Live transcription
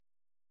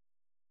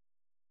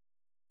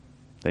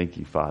Thank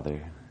you,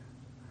 Father,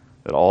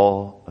 that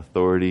all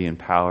authority and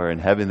power in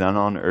heaven and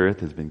on earth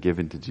has been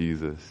given to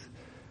Jesus,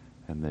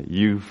 and that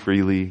you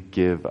freely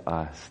give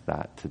us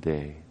that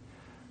today.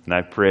 And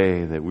I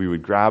pray that we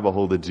would grab a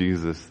hold of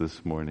Jesus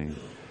this morning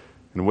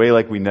in a way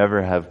like we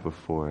never have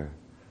before,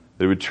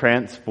 that it would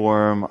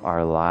transform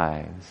our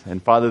lives.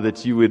 And Father,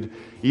 that you would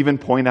even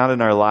point out in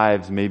our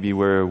lives maybe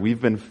where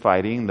we've been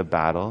fighting the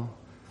battle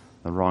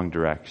in the wrong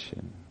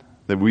direction,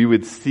 that we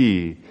would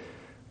see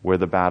where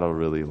the battle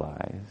really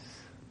lies.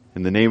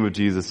 In the name of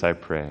Jesus, I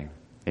pray.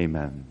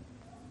 Amen.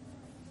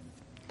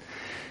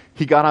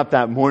 He got up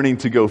that morning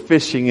to go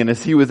fishing, and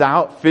as he was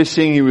out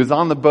fishing, he was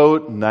on the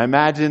boat, and I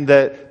imagine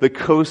that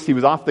he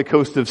was off the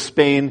coast of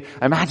Spain.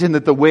 I imagine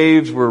that the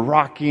waves were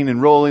rocking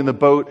and rolling the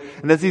boat,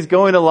 and as he's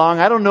going along,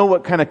 I don't know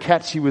what kind of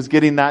catch he was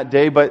getting that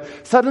day, but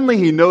suddenly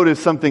he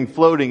noticed something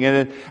floating,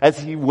 and as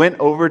he went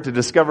over to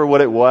discover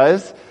what it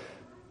was,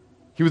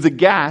 he was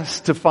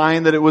aghast to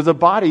find that it was a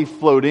body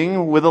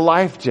floating with a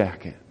life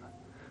jacket.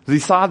 As he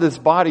saw this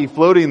body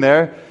floating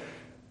there,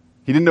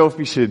 he didn't know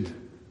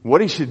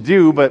what he should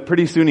do, but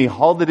pretty soon he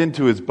hauled it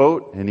into his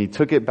boat and he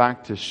took it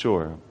back to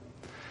shore.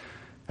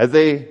 As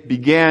they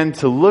began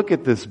to look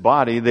at this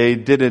body, they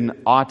did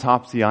an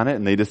autopsy on it,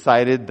 and they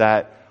decided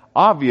that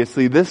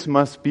obviously this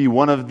must be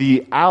one of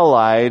the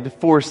Allied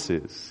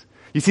forces.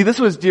 You see, this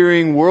was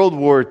during World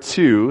War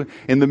II,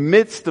 in the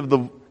midst of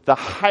the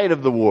height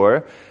of the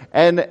war,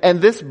 and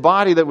this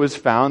body that was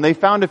found, they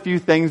found a few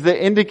things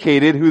that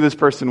indicated who this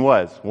person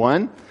was.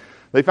 One,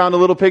 they found a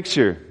little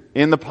picture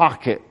in the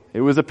pocket.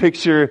 It was a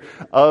picture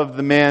of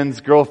the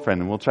man's girlfriend,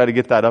 and we'll try to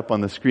get that up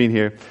on the screen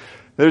here.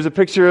 There's a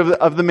picture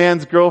of the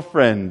man's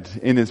girlfriend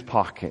in his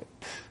pocket.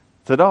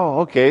 Said,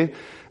 oh, okay.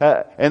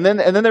 And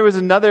then there was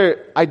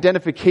another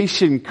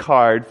identification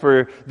card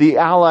for the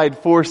Allied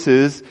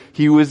forces.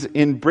 He was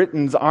in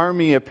Britain's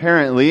army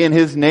apparently, and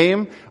his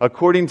name,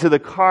 according to the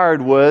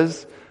card,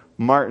 was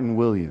Martin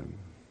William.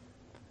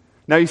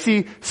 Now you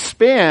see,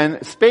 Spain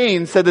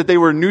said that they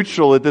were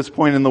neutral at this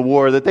point in the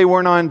war, that they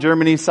weren't on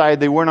Germany's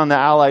side, they weren't on the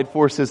Allied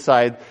forces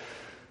side,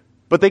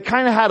 but they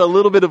kind of had a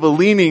little bit of a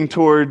leaning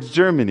towards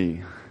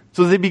Germany.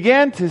 So as they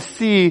began to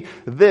see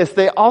this,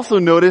 they also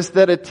noticed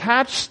that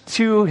attached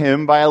to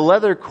him by a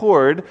leather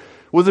cord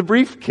was a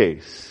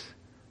briefcase.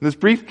 And this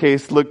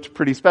briefcase looked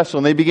pretty special,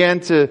 and they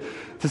began to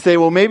say,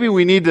 well, maybe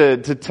we need to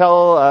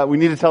tell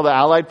the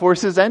Allied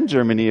forces and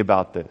Germany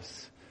about this.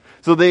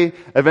 So they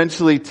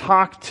eventually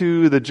talked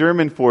to the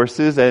German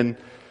forces, and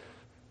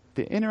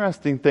the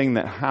interesting thing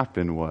that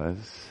happened was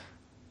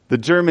the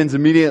Germans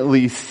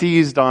immediately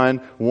seized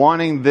on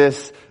wanting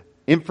this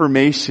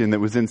information that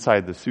was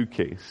inside the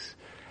suitcase.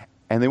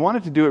 And they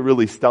wanted to do it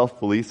really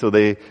stealthily, so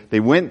they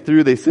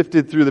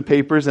sifted through the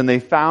papers, and they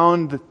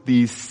found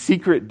these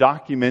secret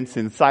documents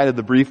inside of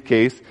the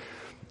briefcase,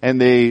 and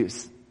they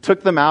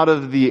took them out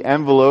of the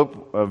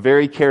envelope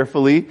very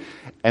carefully,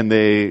 and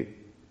they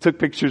took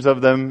pictures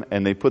of them,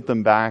 and they put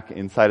them back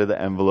inside of the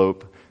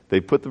envelope. They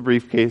put the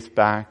briefcase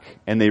back,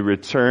 and they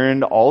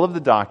returned all of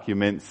the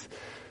documents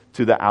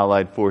to the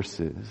Allied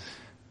forces.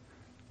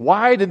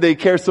 Why did they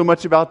care so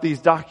much about these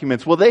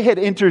documents? Well, they had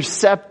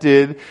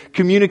intercepted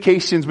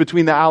communications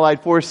between the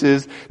Allied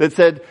forces that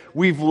said,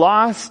 we've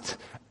lost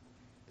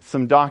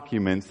some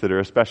documents that are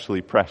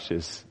especially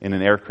precious in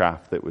an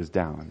aircraft that was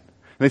down.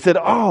 And they said,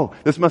 oh,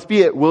 this must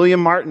be it. William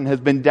Martin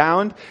has been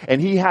downed, and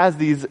he has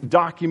these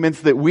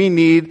documents that we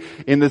need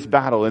in this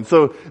battle. And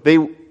so they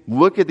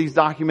look at these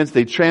documents,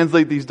 they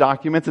translate these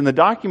documents, and the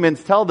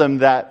documents tell them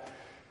that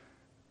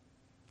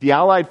the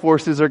Allied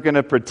forces are going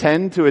to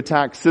pretend to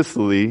attack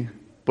Sicily,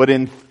 but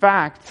in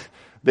fact,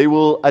 they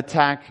will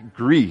attack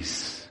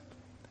Greece.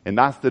 And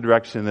that's the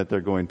direction that they're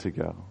going to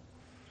go.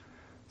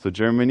 So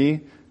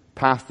Germany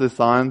passed this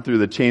on through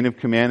the chain of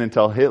command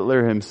until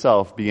Hitler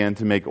himself began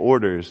to make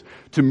orders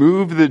to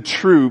move the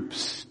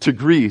troops to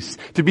Greece,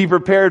 to be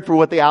prepared for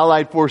what the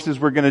Allied forces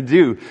were going to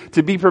do,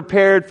 to be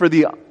prepared for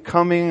the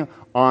coming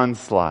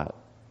onslaught.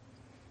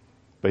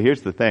 But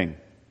here's the thing.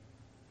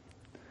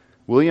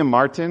 William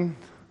Martin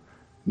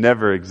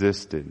never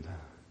existed.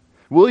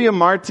 William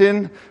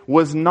Martin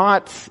was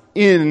not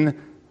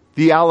in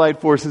the Allied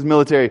forces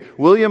military.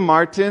 William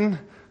Martin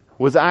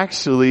was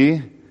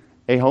actually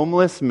a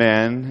homeless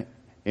man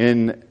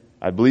in,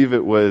 I believe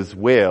it was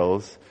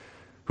Wales,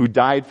 who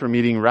died from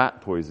eating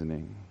rat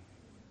poisoning.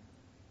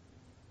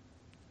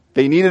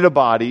 They needed a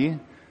body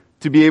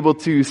to be able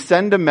to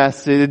send a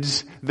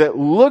message that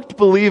looked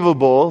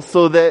believable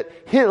so that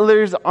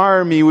Hitler's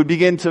army would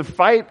begin to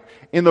fight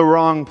in the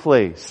wrong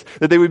place.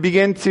 That they would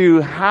begin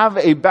to have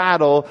a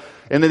battle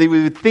and that they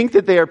would think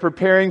that they are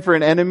preparing for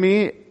an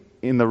enemy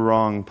in the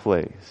wrong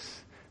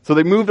place. So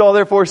they moved all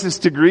their forces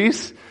to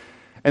Greece,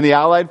 and the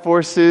Allied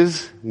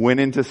forces went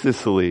into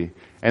Sicily.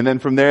 And then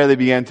from there they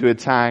began to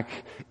attack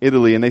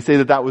Italy. And they say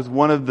that that was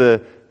one of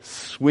the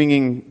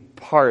swinging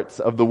parts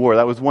of the war.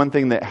 That was one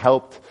thing that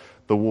helped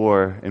the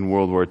war in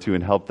World War II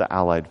and helped the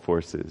Allied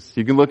forces.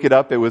 You can look it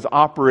up. It was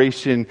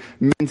Operation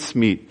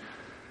Mincemeat.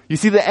 You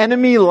see, the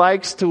enemy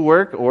likes to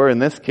work, or in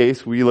this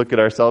case, we look at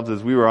ourselves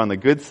as we were on the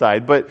good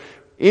side. But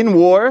in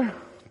war,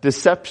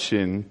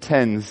 deception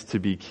tends to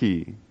be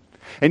key.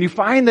 And you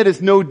find that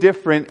it's no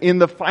different in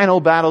the final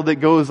battle that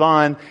goes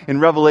on in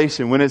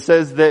Revelation when it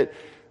says that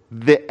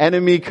the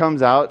enemy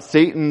comes out,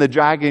 Satan, the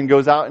dragon,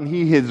 goes out and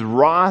he is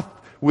wroth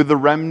with the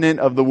remnant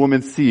of the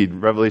woman's seed.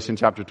 Revelation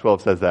chapter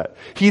 12 says that.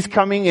 He's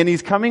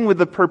coming with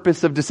the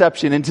purpose of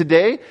deception. And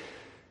today,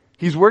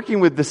 he's working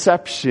with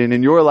deception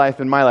in your life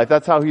and my life.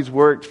 That's how he's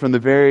worked from the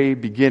very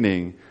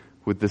beginning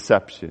with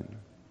deception.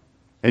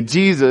 And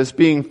Jesus,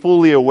 being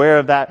fully aware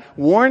of that,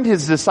 warned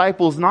his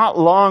disciples not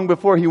long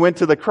before he went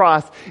to the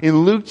cross.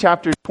 In Luke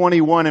chapter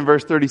 21 and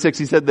verse 36,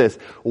 he said this,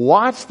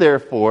 "Watch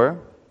therefore,"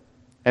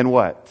 and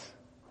what?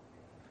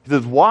 He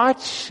says,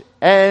 "Watch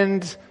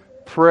and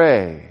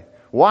pray.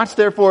 Watch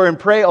therefore and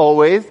pray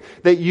always,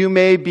 that you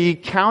may be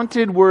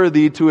counted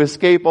worthy to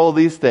escape all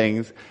these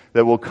things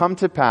that will come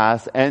to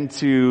pass and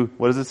to,"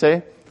 what does it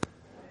say?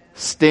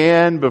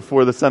 "Stand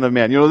before the Son of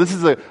Man." You know, this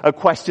is a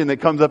question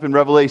that comes up in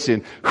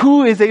Revelation.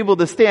 Who is able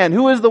to stand?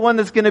 Who is the one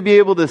that's going to be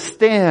able to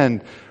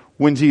stand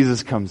when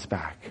Jesus comes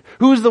back?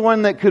 Who's the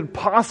one that could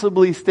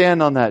possibly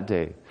stand on that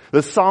day?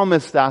 The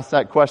psalmist asked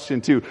that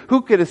question too.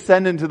 Who could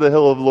ascend into the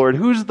hill of the Lord?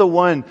 Who's the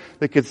one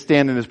that could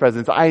stand in his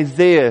presence?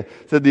 Isaiah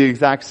said the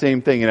exact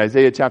same thing in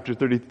Isaiah chapter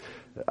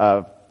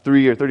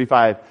 33 or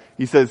 35.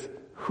 He says,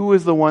 "Who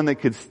is the one that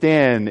could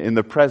stand in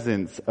the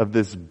presence of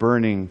this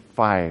burning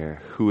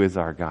fire? Who is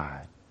our God?"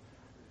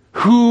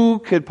 Who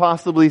could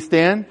possibly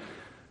stand?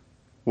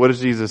 What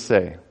does Jesus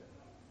say?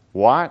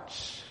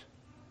 Watch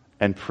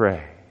and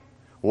pray.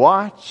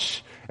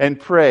 Watch and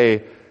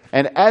pray.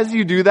 And as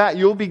you do that,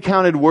 you'll be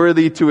counted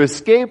worthy to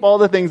escape all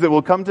the things that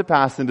will come to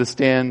pass and to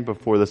stand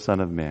before the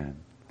Son of Man.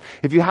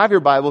 If you have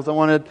your Bibles, I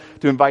wanted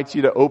to invite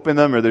you to open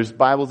them, or there's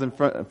Bibles in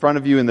front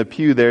of you in the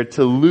pew there,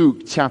 to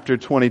Luke chapter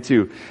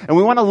 22. And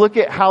we want to look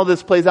at how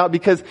this plays out,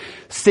 because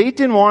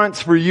Satan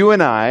wants for you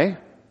and I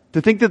to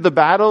think that the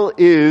battle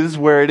is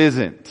where it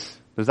isn't.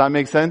 Does that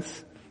make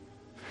sense?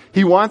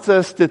 He wants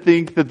us to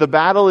think that the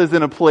battle is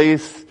in a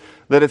place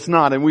that it's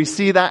not. And we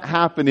see that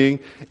happening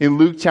in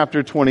Luke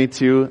chapter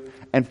 22.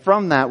 And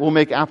from that, we'll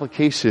make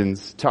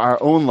applications to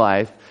our own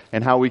life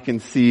and how we can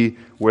see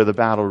where the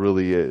battle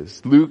really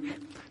is. Luke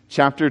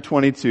chapter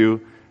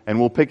 22, and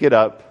we'll pick it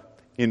up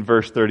in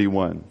verse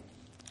 31.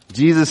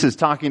 Jesus is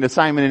talking to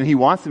Simon, and he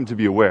wants him to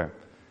be aware.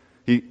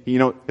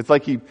 It's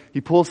like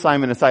he pulls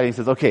Simon aside and he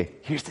says, "Okay,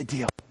 here's the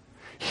deal.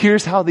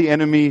 Here's how the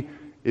enemy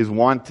is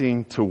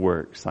wanting to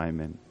work,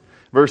 Simon."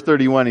 Verse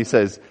 31, he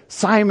says,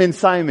 "Simon,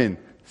 Simon,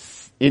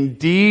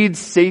 indeed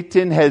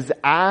Satan has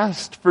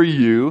asked for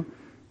you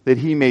that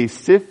he may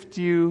sift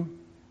you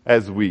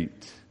as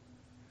wheat."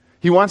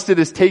 He wants to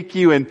just take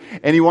you and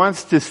he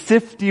wants to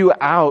sift you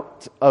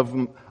out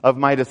of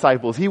my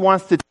disciples. He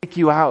wants to take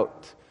you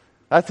out.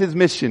 That's his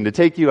mission, to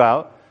take you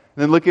out.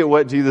 And then look at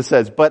what Jesus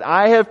says. "But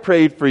I have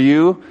prayed for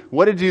you."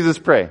 What did Jesus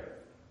pray?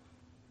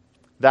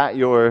 "That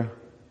your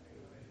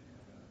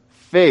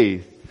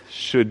faith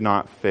should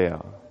not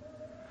fail."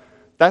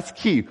 That's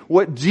key.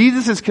 What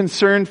Jesus is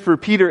concerned for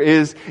Peter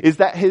is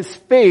that his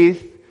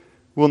faith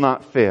will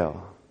not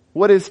fail.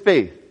 What is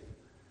faith?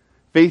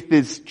 Faith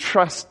is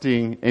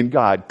trusting in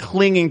God,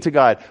 clinging to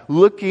God,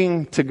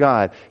 looking to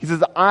God. He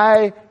says,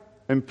 "I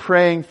am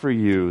praying for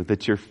you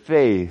that your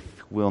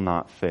faith will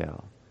not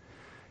fail.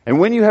 And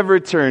when you have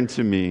returned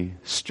to me,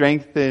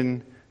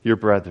 strengthen your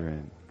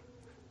brethren."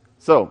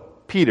 So,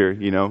 Peter,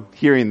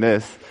 hearing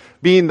this,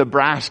 being the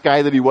brash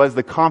guy that he was,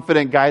 the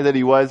confident guy that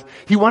he was,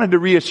 he wanted to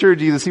reassure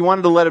Jesus. He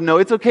wanted to let him know,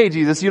 "It's okay,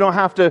 Jesus. You don't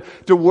have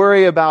to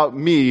worry about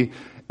me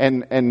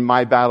and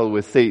my battle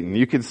with Satan.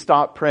 You can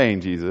stop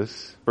praying,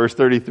 Jesus." Verse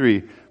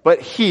 33,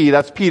 "But he,"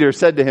 that's Peter,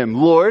 "said to him,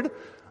 'Lord,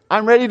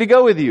 I'm ready to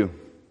go with you,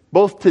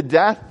 both to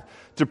death,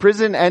 to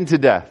prison, and to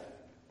death.'"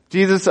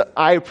 Jesus,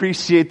 I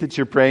appreciate that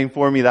you're praying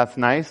for me. That's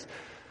nice.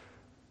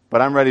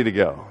 But I'm ready to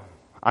go.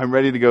 I'm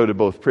ready to go to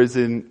both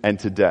prison and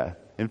to death.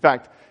 In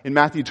fact, in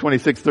Matthew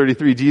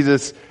 26:33,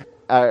 Jesus,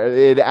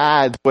 it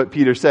adds what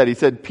Peter said. He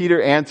said,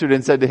 "Peter answered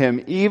and said to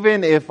him,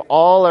 'Even if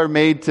all are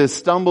made to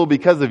stumble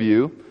because of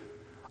you,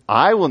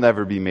 I will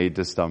never be made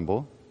to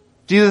stumble.'"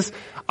 Jesus,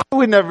 I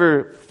would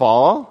never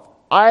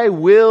fall. I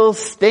will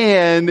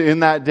stand in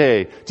that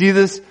day.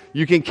 Jesus,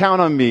 you can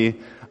count on me.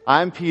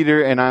 I'm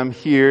Peter, and I'm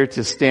here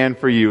to stand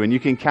for you. And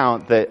you can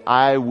count that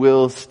I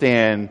will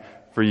stand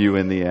for you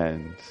in the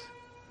end.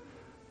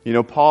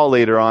 Paul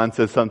later on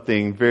says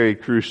something very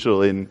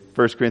crucial in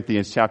 1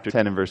 Corinthians chapter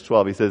 10 and verse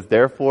 12. He says,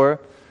 "Therefore,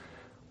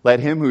 let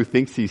him who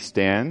thinks he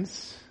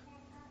stands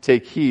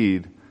take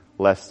heed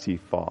lest he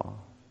fall."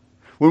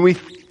 When we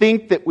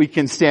think that we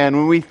can stand,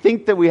 when we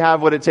think that we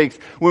have what it takes,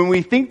 when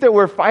we think that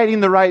we're fighting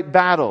the right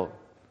battle,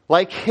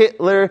 like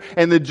Hitler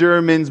and the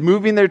Germans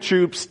moving their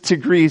troops to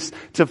Greece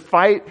to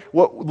fight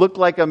what looked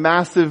like a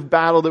massive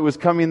battle that was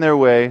coming their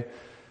way,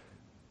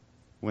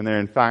 when they're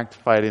in fact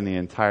fighting the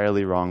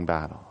entirely wrong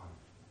battle.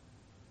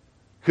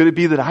 Could it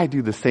be that I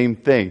do the same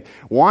thing?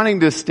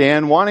 Wanting to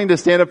stand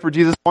up for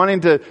Jesus,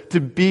 wanting to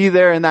be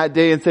there in that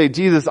day and say,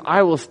 "Jesus,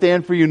 I will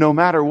stand for you no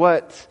matter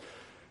what."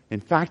 In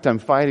fact, I'm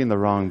fighting the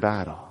wrong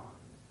battle.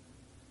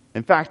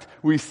 In fact,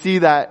 we see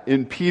that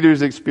in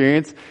Peter's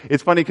experience.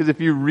 It's funny because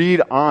if you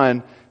read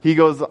on, he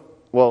goes,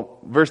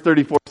 verse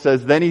 34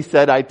 says, "Then he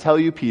said, I tell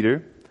you,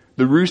 Peter,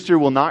 the rooster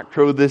will not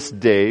crow this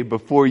day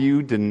before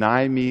you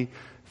deny me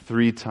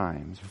 3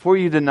 times. Before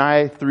you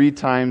deny 3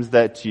 times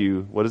that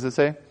you," what does it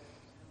say?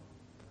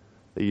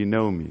 "That you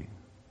know me."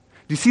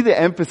 Do you see the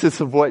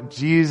emphasis of what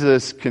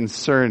Jesus'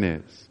 concern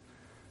is?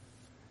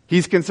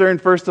 He's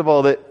concerned, first of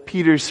all, that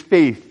Peter's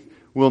faith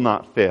will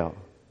not fail.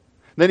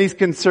 Then he's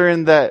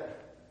concerned that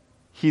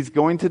he's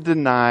going to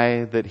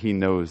deny that he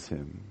knows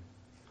him.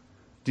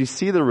 Do you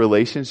see the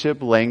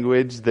relationship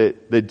language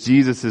that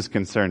Jesus is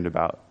concerned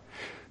about?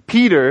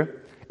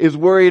 Peter is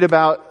worried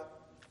about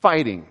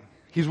fighting.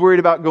 He's worried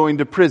about going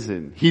to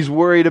prison. He's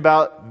worried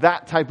about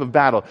that type of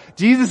battle.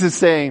 Jesus is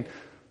saying,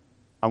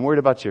 I'm worried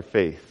about your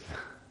faith.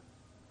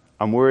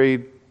 I'm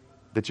worried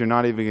that you're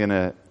not even going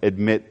to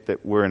admit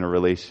that we're in a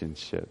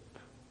relationship.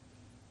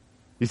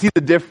 You see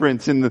the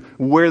difference in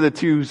where the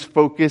two's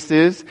focus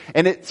is?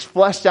 And it's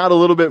fleshed out a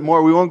little bit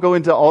more. We won't go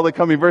into all the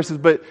coming verses,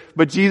 but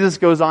Jesus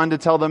goes on to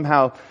tell them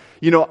how,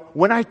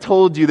 when I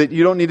told you that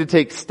you don't need to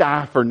take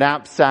staff or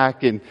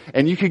knapsack and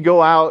you could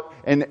go out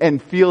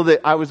and feel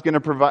that I was going to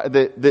provide,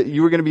 that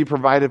you were going to be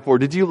provided for,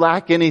 did you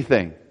lack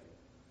anything?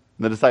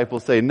 And the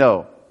disciples say,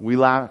 no, we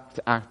lacked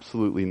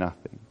absolutely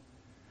nothing.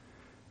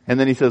 And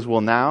then he says,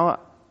 well, now,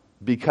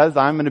 because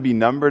I'm going to be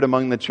numbered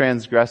among the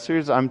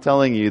transgressors, I'm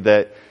telling you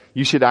that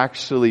you should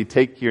actually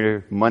take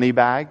your money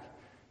bag,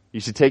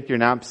 you should take your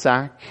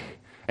knapsack,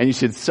 and you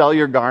should sell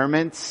your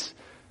garments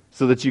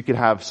so that you could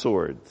have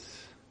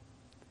swords.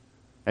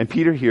 And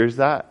Peter hears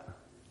that.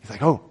 He's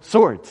like, oh,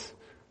 swords,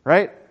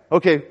 right?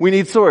 Okay, we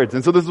need swords.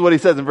 And so this is what he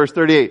says in verse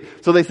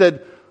 38. So they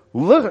said,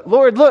 look,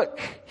 Lord, look,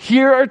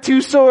 here are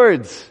 2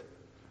 swords.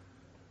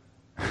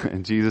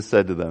 And Jesus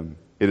said to them,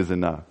 it is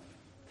enough.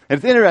 And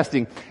it's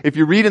interesting, if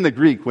you read in the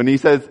Greek, when he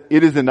says,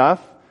 it is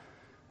enough,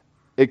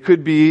 it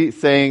could be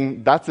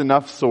saying, that's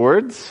enough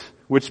swords,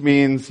 which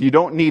means you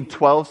don't need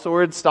 12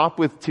 swords, stop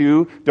with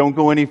 2, don't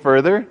go any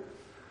further.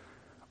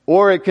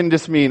 Or it can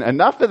just mean,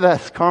 enough of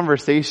this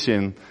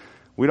conversation,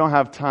 we don't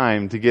have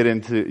time to get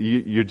into,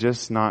 you're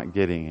just not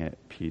getting it,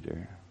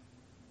 Peter.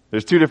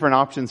 There's 2 different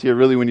options here,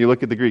 really, when you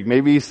look at the Greek.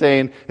 Maybe he's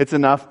saying, it's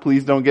enough,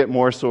 please don't get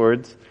more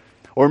swords.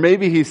 Or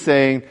maybe he's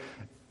saying,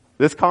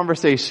 this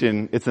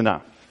conversation, it's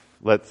enough.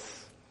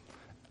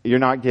 You're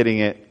not getting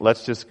it.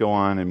 Let's just go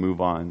on and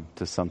move on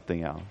to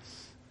something else.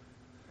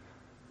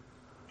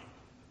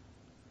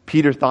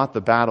 Peter thought the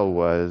battle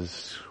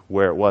was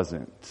where it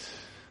wasn't.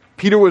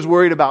 Peter was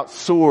worried about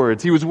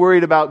swords. He was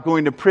worried about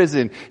going to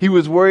prison. He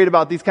was worried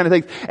about these kind of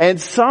things. And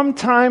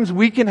sometimes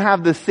we can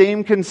have the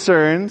same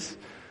concerns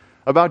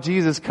about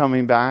Jesus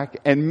coming back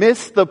and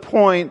miss the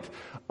point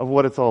of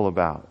what it's all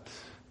about.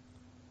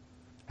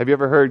 Have you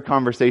ever heard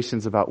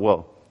conversations about,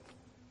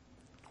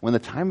 when the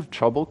time of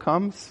trouble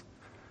comes,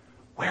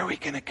 where are we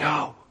going to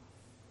go?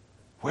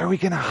 Where are we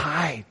going to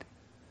hide?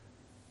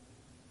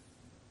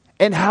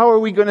 And how are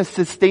we going to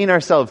sustain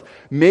ourselves?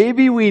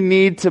 Maybe we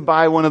need to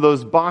buy one of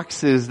those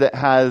boxes that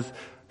has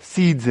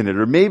seeds in it.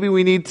 Or maybe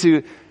we need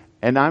to,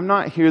 and I'm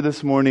not here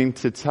this morning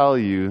to tell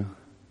you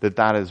that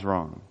that is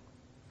wrong.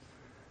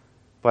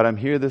 But I'm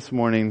here this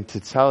morning to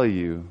tell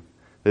you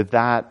that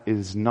that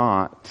is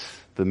not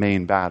the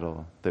main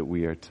battle that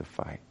we are to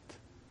fight.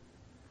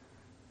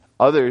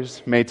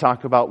 Others may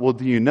talk about,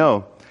 do you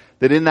know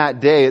that in that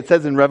day, it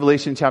says in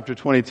Revelation chapter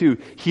 22,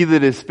 he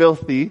that is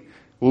filthy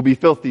will be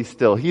filthy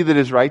still. He that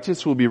is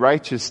righteous will be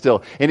righteous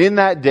still. And in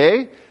that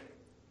day,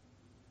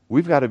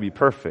 we've got to be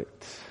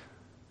perfect.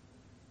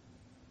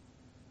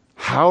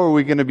 How are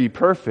we going to be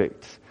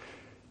perfect?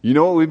 You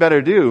know what we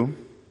better do?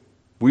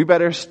 We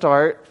better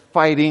start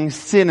fighting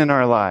sin in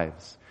our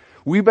lives.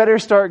 We better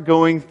start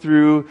going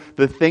through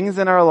the things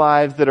in our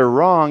lives that are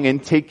wrong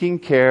and taking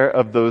care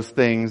of those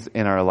things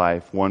in our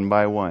life one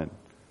by one.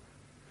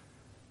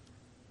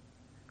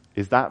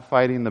 Is that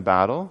fighting the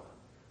battle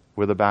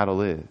where the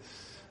battle is?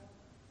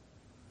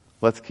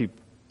 Let's keep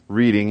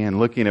reading and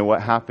looking at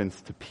what happens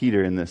to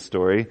Peter in this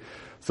story.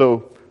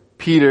 So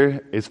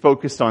Peter is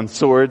focused on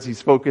swords.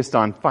 He's focused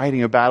on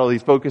fighting a battle.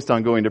 He's focused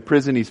on going to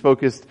prison. He's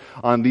focused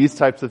on these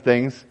types of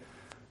things.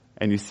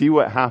 And you see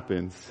what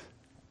happens.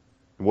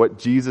 What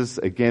Jesus,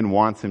 again,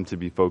 wants him to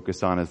be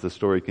focused on as the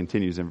story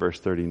continues in verse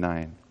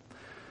 39.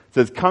 It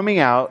says, coming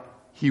out,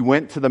 he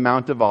went to the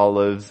Mount of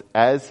Olives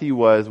as he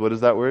was, what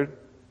is that word?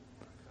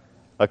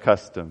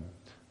 Accustomed.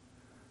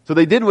 So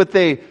they did what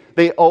they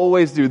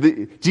always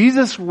do.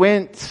 Jesus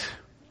went,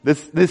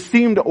 this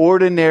seemed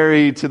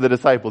ordinary to the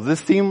disciples. This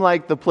seemed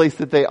like the place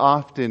that they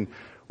often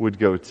would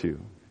go to.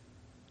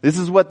 This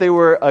is what they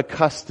were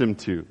accustomed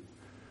to.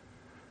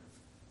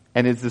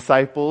 And his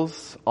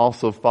disciples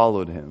also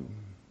followed him.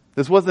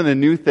 This wasn't a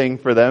new thing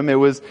for them. It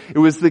was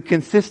the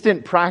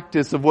consistent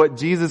practice of what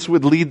Jesus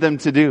would lead them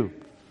to do.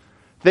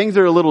 Things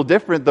are a little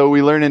different, though,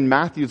 we learn in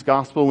Matthew's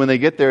gospel when they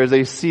get there as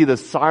they see the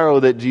sorrow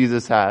that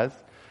Jesus has.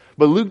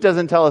 But Luke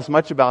doesn't tell us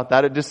much about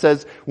that. It just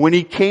says, when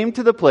he came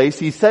to the place,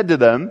 he said to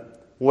them,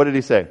 what did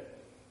he say?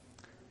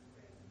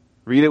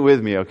 Read it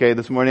with me, okay?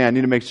 This morning I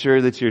need to make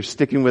sure that you're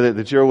sticking with it,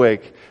 that you're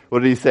awake. What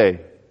did he say?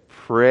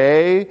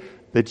 Pray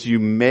that you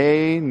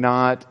may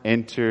not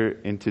enter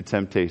into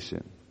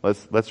temptation.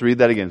 Let's read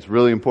that again. It's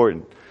really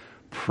important.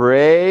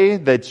 Pray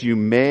that you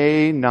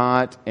may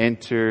not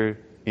enter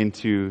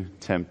into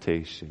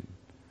temptation.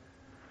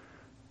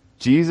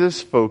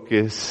 Jesus'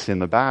 focus in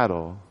the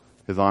battle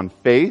is on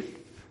faith,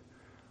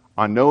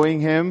 on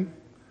knowing Him,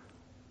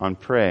 on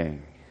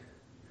praying.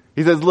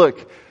 He says,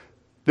 look,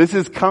 this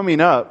is coming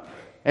up.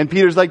 And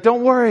Peter's like,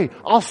 don't worry,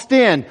 I'll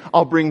stand.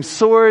 I'll bring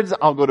swords.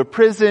 I'll go to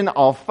prison.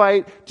 I'll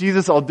fight.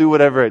 Jesus, I'll do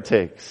whatever it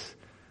takes.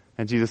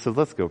 And Jesus says,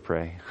 let's go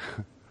pray.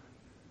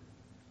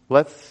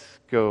 Let's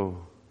go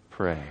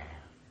pray.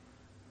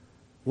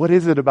 What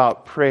is it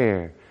about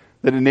prayer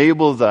that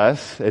enables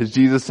us, as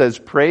Jesus says,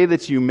 pray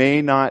that you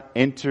may not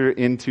enter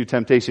into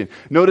temptation?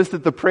 Notice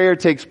that the prayer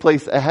takes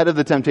place ahead of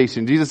the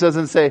temptation. Jesus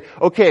doesn't say,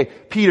 okay,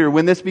 Peter,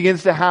 when this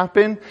begins to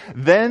happen,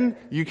 then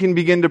you can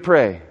begin to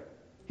pray.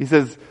 He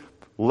says,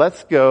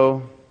 let's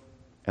go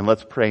and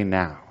let's pray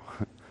now.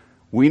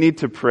 We need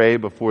to pray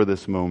before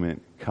this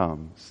moment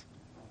comes.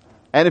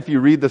 And if you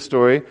read the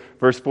story,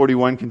 verse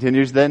 41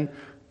 continues then,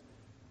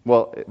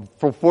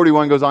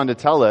 41 goes on to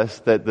tell us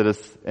that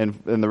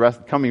and the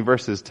rest coming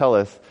verses tell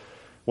us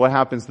what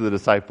happens to the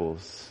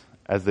disciples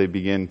as they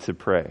begin to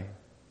pray.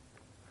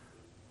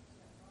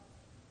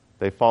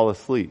 They fall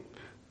asleep.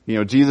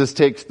 Jesus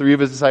takes 3 of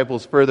his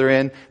disciples further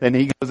in, then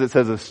he goes, it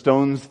says, a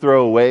stone's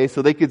throw away,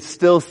 so they could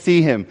still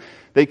see him.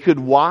 They could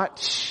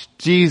watch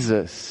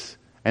Jesus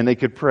and they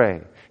could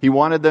pray. He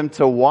wanted them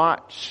to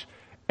watch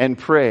and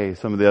pray,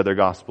 some of the other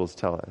Gospels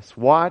tell us.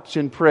 Watch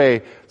and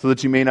pray so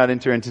that you may not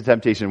enter into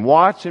temptation.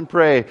 Watch and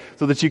pray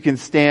so that you can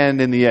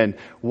stand in the end.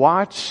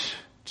 Watch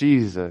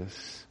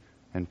Jesus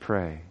and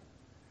pray.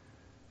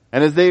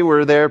 And as they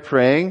were there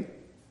praying,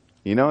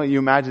 you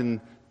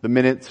imagine the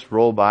minutes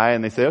roll by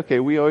and they say, okay,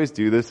 we always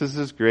do this. This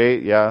is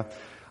great. Yeah.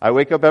 I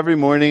wake up every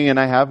morning and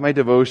I have my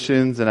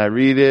devotions and I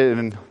read it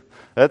and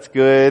that's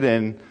good.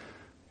 And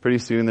pretty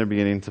soon they're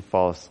beginning to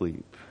fall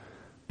asleep.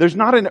 There's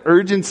not an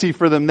urgency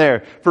for them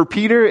there. For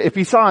Peter, if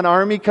he saw an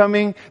army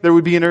coming, there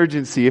would be an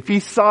urgency. If he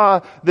saw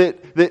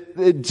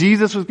that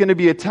Jesus was going to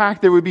be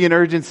attacked, there would be an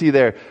urgency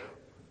there.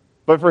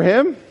 But for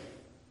him,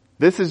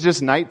 this is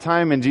just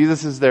nighttime and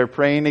Jesus is there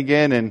praying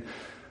again, and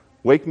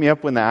wake me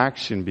up when the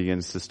action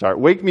begins to start.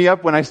 Wake me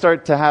up when I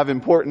start to have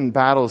important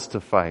battles to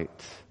fight.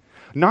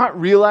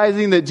 Not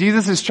realizing that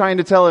Jesus is trying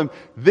to tell him,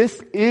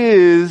 this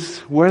is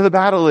where the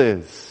battle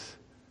is.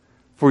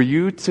 For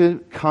you to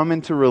come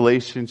into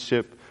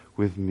relationship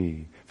with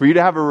me. For you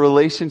to have a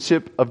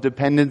relationship of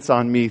dependence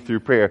on me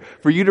through prayer.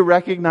 For you to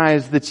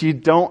recognize that you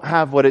don't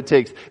have what it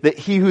takes. That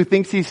he who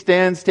thinks he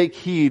stands, take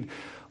heed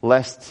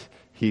lest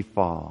he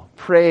fall.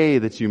 Pray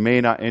that you may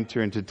not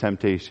enter into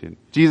temptation.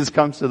 Jesus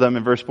comes to them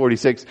in verse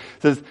 46,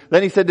 says,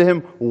 then he said to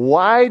him,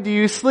 why do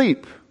you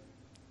sleep?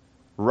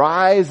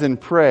 Rise and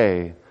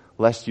pray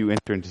lest you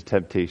enter into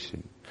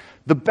temptation.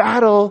 The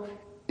battle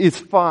is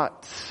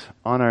fought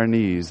on our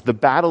knees. The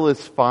battle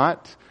is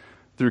fought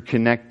through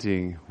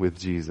connecting with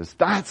Jesus.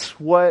 That's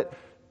what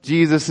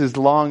Jesus is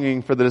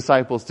longing for the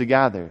disciples to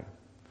gather.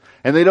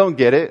 And they don't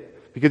get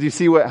it because you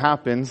see what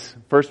happens.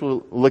 First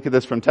we'll look at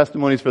this from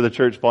Testimonies for the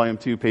Church, volume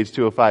 2, page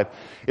 205.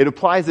 It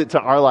applies it to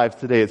our lives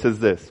today. It says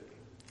this: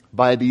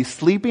 by these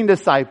sleeping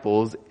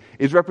disciples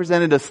is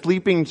represented a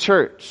sleeping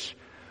church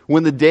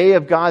when the day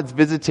of God's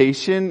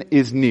visitation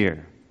is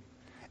near.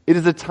 It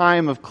is a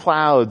time of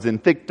clouds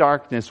and thick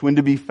darkness when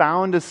to be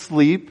found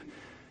asleep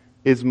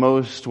is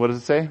most, what does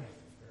it say?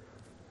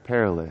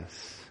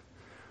 Perilous.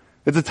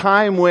 It's a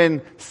time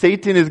when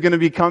Satan is going to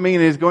be coming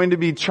and is going to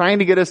be trying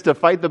to get us to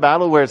fight the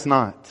battle where it's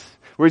not.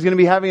 Where he's going to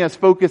be having us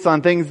focus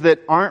on things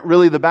that aren't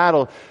really the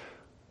battle.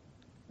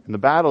 And the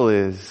battle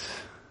is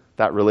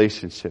that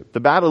relationship. The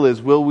battle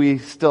is, will we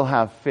still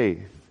have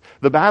faith?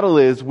 The battle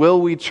is,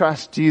 will we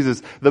trust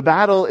Jesus? The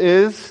battle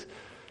is,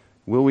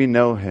 will we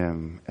know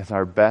him as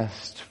our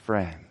best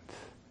friend?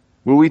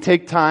 Will we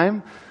take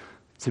time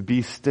to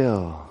be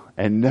still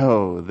and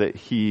know that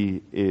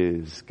he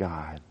is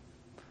God?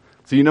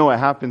 So you know what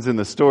happens in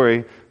the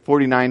story.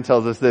 49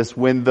 tells us this: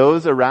 when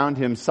those around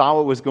him saw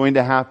what was going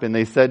to happen,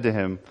 they said to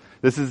him,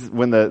 this is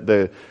when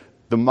the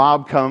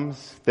mob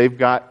comes, they've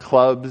got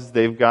clubs,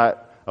 they've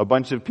got a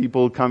bunch of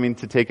people coming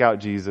to take out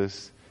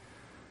Jesus.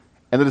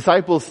 And the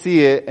disciples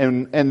see it,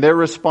 and their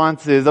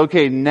response is,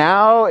 okay,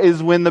 now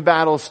is when the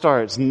battle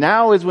starts.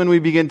 Now is when we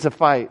begin to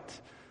fight.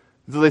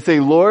 So they say,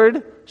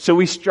 Lord, shall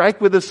we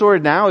strike with the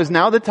sword now? Is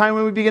now the time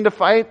when we begin to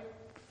fight?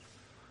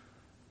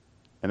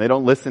 And they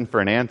don't listen for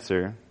an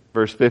answer.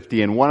 Verse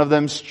 50, and one of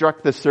them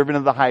struck the servant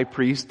of the high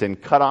priest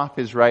and cut off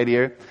his right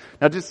ear.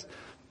 Now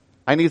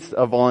I need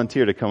a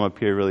volunteer to come up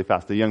here really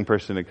fast, a young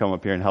person to come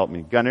up here and help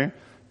me. Gunnar,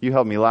 you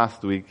helped me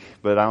last week,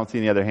 but I don't see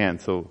any other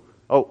hands. So,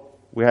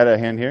 we had a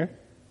hand here?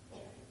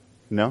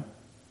 No?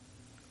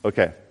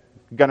 Okay.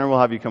 Gunnar, we'll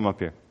have you come up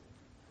here.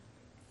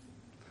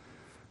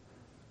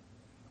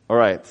 All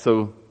right,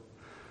 so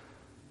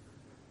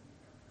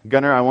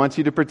Gunnar, I want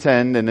you to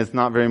pretend, and it's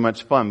not very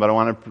much fun, but I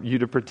want you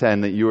to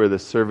pretend that you are the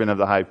servant of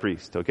the high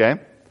priest, okay?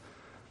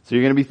 So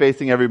you're going to be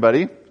facing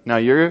everybody. Now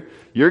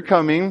you're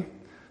coming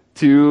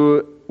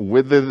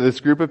with this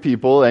group of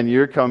people, and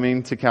you're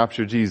coming to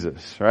capture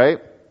Jesus,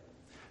 right?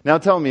 Now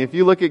tell me, if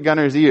you look at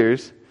Gunnar's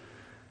ears,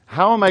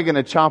 how am I going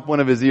to chop one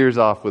of his ears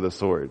off with a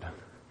sword?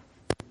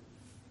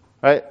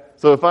 Right?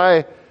 So if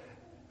I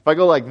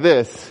go like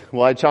this,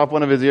 will I chop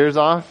one of his ears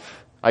off?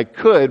 I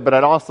could, but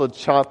I'd also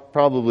chop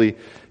probably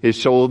his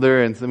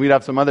shoulder, and we'd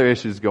have some other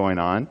issues going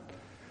on.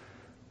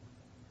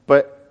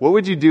 But what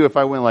would you do if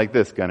I went like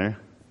this, Gunnar?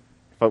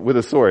 With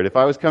a sword. If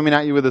I was coming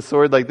at you with a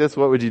sword like this,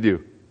 what would you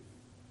do?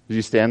 Would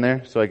you stand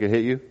there so I could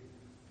hit you?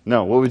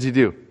 No. What would you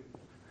do?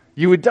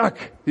 You would duck.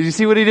 Did you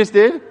see what he just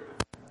did?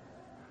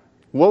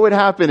 What would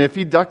happen if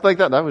he ducked like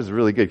that? That was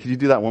really good. Could you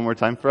do that one more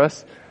time for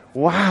us?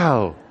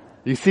 Wow.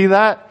 You see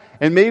that?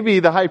 And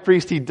maybe the high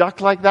priest, he ducked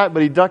like that,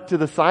 but he ducked to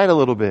the side a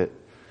little bit.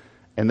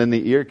 And then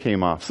the ear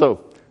came off.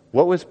 So,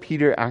 what was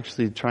Peter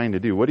actually trying to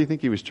do? What do you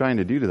think he was trying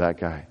to do to that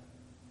guy?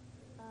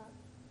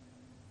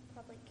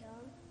 Probably kill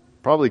him.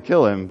 Probably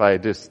kill him by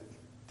just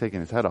taking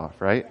his head off,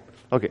 right?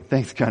 Okay,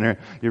 thanks, Gunnar.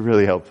 You're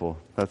really helpful.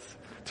 That's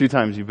 2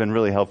 times you've been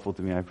really helpful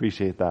to me. I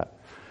appreciate that.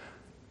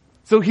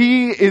 So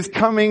he is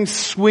coming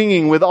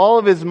swinging with all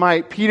of his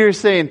might. Peter's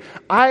saying,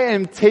 I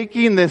am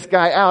taking this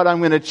guy out. I'm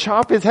going to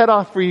chop his head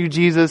off for you,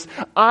 Jesus.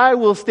 I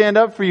will stand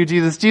up for you,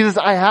 Jesus. Jesus,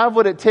 I have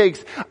what it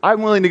takes.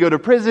 I'm willing to go to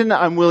prison.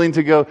 I'm willing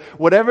to go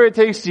whatever it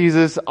takes,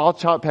 Jesus. I'll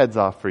chop heads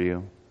off for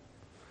you.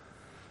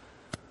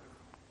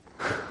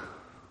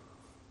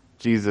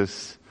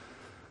 Jesus,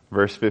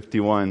 verse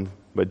 51,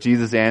 but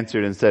Jesus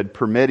answered and said,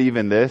 permit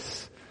even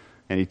this.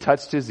 And he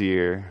touched his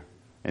ear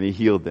and he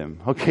healed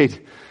him. Okay,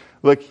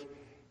 look,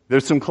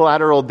 there's some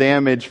collateral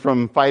damage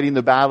from fighting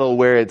the battle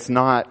where it's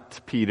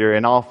not, Peter,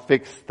 and I'll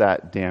fix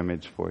that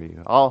damage for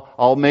you.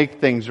 I'll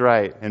make things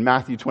right. In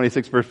Matthew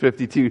 26 verse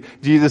 52,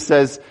 Jesus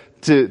says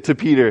to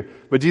Peter,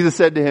 but Jesus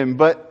said to him,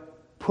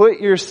 but put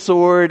your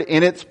sword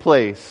in its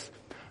place,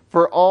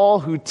 for all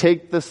who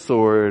take the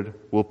sword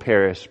will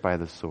perish by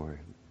the sword.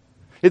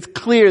 It's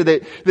clear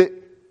that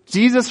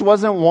Jesus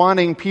wasn't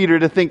wanting Peter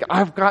to think,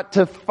 I've got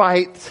to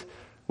fight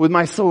with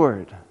my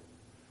sword.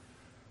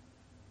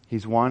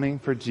 He's wanting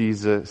for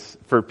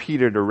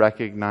Peter to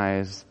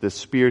recognize the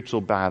spiritual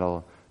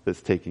battle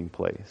that's taking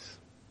place.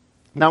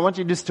 Now I want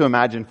you just to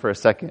imagine for a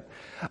second.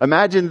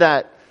 Imagine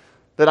that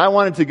I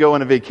wanted to go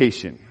on a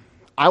vacation.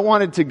 I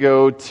wanted to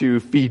go to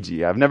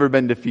Fiji. I've never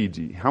been to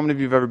Fiji. How many of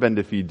you have ever been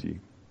to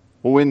Fiji?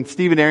 Well, when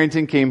Stephen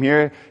Arrington came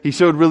here, he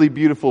showed really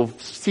beautiful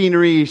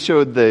scenery. He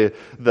showed the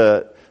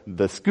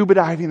scuba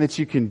diving that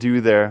you can do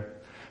there.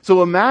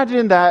 So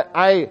imagine that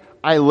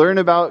I learn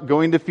about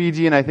going to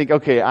Fiji and I think,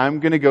 okay, I'm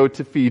going to go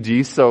to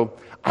Fiji. So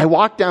I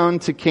walk down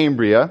to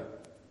Cambria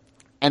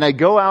and I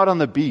go out on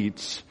the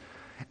beach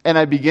and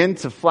I begin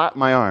to flap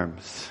my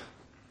arms.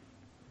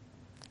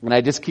 And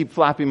I just keep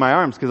flapping my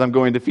arms because I'm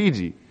going to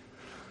Fiji.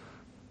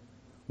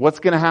 What's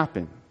going to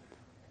happen?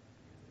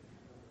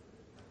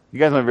 You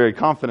guys aren't very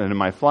confident in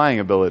my flying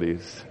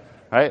abilities,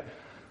 right?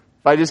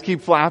 If I just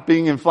keep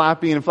flapping and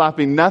flapping and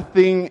flapping,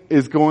 nothing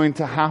is going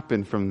to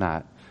happen from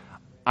that.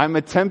 I'm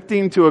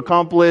attempting to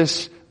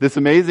accomplish this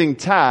amazing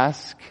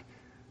task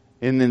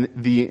in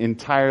the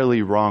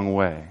entirely wrong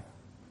way.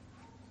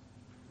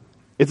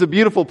 It's a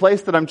beautiful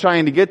place that I'm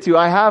trying to get to.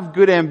 I have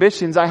good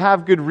ambitions. I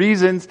have good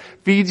reasons.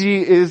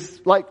 Fiji is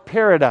like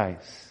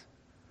paradise.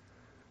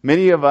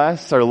 Many of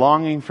us are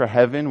longing for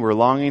heaven. We're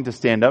longing to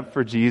stand up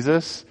for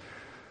Jesus.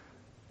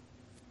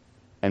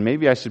 And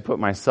maybe I should put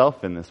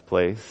myself in this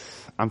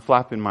place. I'm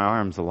flapping my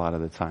arms a lot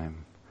of the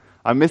time.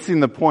 I'm missing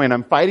the point.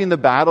 I'm fighting the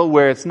battle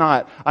where it's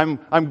not.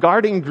 I'm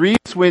guarding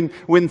Greece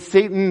when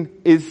Satan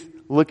is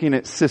looking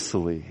at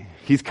Sicily.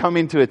 He's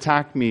coming to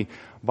attack me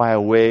by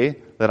a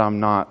way that I'm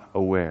not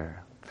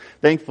aware.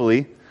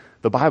 Thankfully,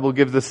 the Bible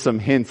gives us some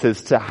hints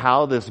as to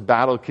how this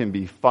battle can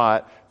be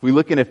fought. If we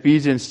look in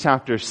Ephesians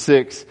chapter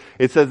 6,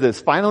 it says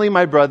this, finally,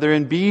 my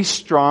brethren, be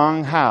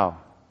strong, how?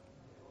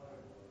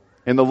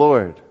 In the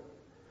Lord.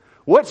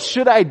 What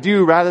should I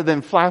do rather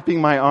than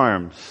flapping my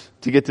arms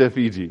to get to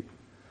Fiji?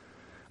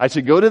 I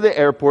should go to the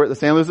airport, the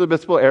San Luis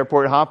Obispo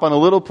airport, hop on a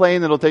little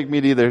plane that'll take me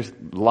to either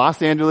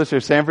Los Angeles or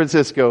San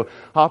Francisco,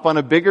 hop on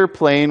a bigger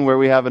plane where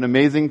we have an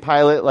amazing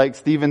pilot like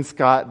Stephen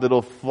Scott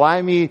that'll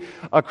fly me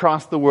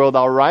across the world.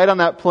 I'll ride on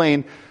that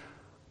plane.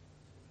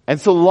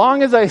 And so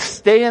long as I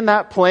stay in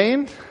that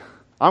plane,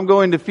 I'm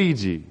going to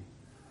Fiji.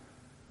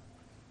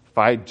 If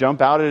I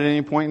jump out at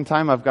any point in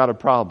time, I've got a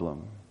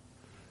problem.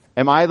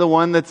 Am I the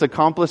one that's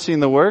accomplishing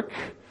the work?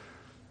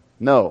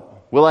 No.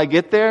 Will I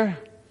get there?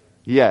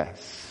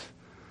 Yes.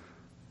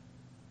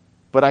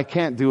 But I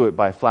can't do it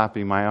by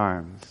flapping my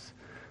arms.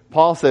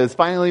 Paul says,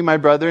 finally, my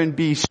brethren,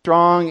 be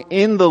strong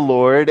in the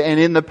Lord and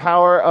in the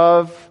power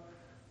of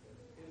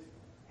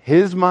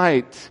His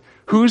might.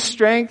 Whose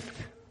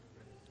strength?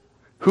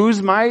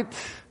 Whose might?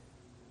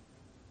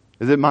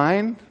 Is it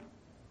mine?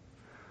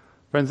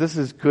 Friends, this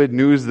is good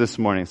news this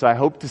morning. So I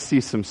hope to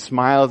see some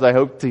smiles. I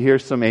hope to hear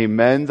some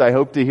amens. I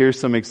hope to hear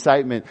some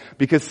excitement.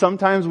 Because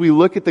sometimes we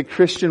look at the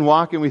Christian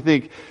walk and we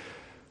think,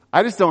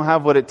 I just don't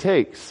have what it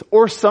takes.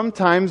 Or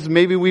sometimes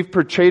maybe we've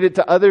portrayed it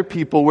to other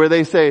people where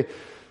they say,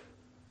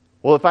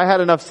 well, if I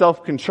had enough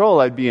self-control,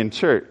 I'd be in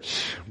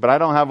church. But I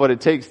don't have what it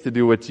takes to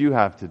do what you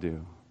have to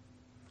do.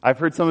 I've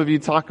heard some of you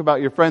talk about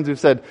your friends who've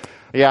said,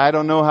 yeah, I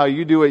don't know how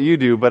you do what you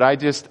do, but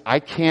I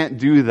can't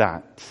do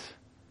that.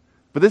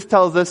 But this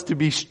tells us to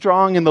be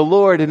strong in the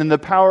Lord and in the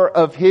power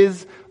of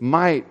His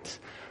might.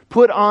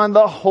 Put on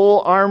the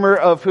whole armor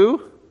of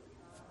who?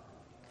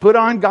 Put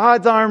on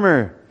God's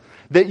armor,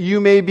 that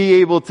you may be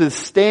able to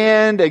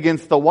stand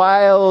against the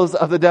wiles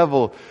of the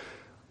devil.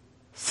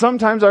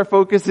 Sometimes our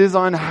focus is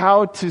on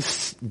how to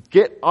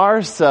get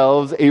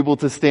ourselves able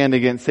to stand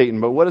against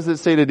Satan. But what does it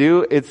say to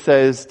do? It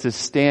says to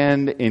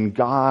stand in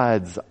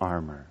God's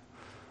armor.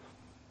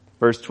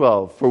 Verse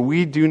 12, for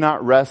we do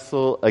not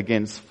wrestle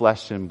against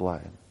flesh and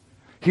blood.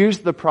 Here's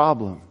the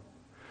problem.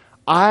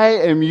 I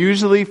am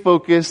usually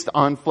focused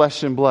on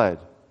flesh and blood.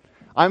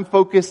 I'm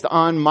focused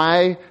on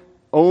my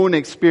own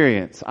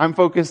experience. I'm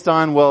focused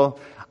on, well,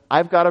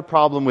 I've got a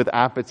problem with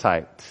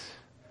appetite.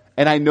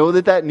 And I know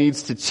that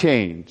needs to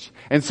change.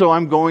 And so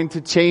I'm going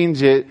to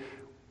change it,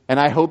 and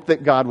I hope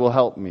that God will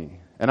help me.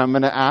 And I'm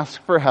going to ask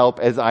for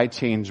help as I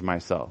change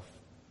myself.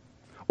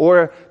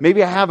 Or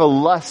maybe I have a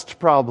lust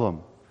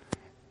problem.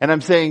 And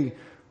I'm saying,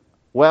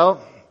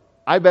 well,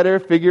 I better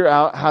figure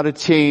out how to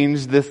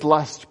change this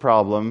lust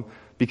problem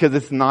because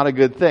it's not a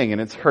good thing and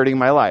it's hurting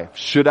my life.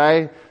 Should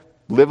I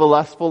live a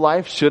lustful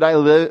life? Should I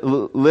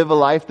live a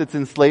life that's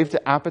enslaved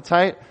to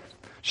appetite?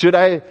 Should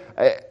I,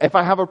 if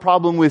I have a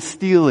problem with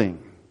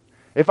stealing,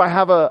 if I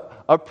have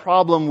a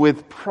problem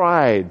with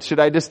pride, should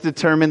I just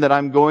determine that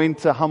I'm going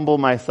to humble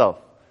myself?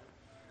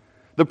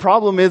 The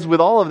problem is with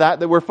all of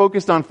that we're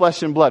focused on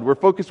flesh and blood. We're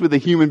focused with a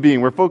human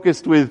being. We're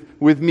focused with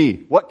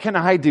me. What can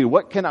I do?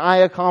 What can I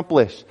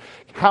accomplish?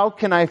 How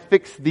can I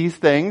fix these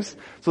things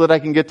so that I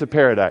can get to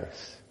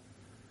paradise?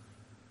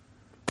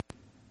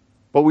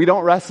 But we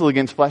don't wrestle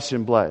against flesh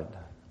and blood.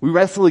 We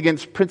wrestle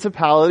against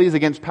principalities,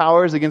 against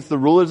powers, against the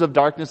rulers of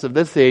darkness of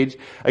this age,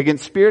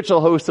 against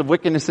spiritual hosts of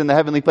wickedness in the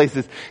heavenly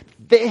places.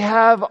 They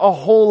have a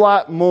whole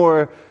lot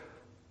more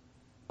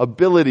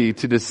ability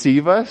to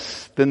deceive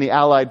us than the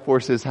Allied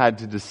forces had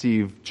to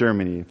deceive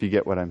Germany, if you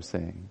get what I'm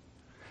saying.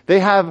 They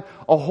have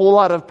a whole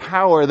lot of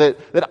power that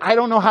I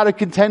don't know how to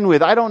contend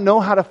with. I don't know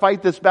how to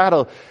fight this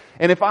battle.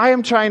 And if I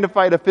am trying to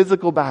fight a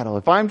physical battle,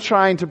 if I'm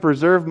trying to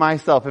preserve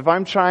myself, if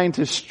I'm trying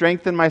to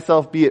strengthen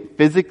myself, be it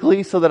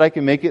physically so that I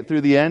can make it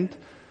through the end,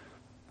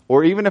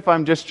 or even if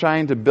I'm just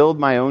trying to build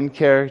my own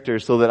character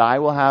so that I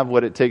will have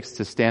what it takes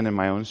to stand in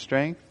my own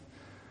strength,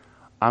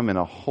 I'm in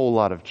a whole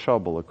lot of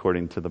trouble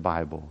according to the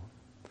Bible.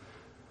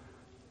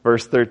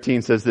 Verse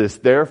 13 says this,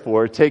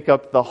 therefore, take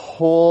up the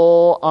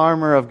whole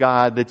armor of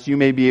God that you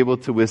may be able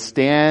to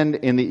withstand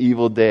in the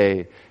evil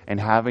day, and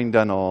having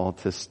done all,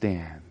 to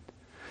stand.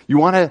 You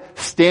want to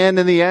stand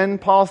in the end,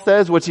 Paul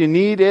says, what you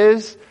need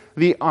is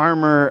the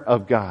armor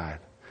of God.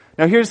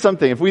 Now here's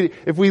something, if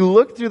we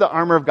look through the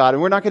armor of God,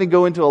 and we're not going to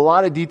go into a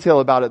lot of detail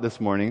about it this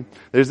morning,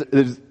 there's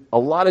a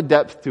lot of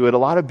depth to it, a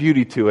lot of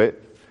beauty to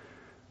it,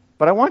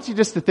 but I want you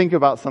just to think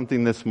about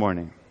something this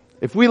morning.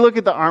 If we look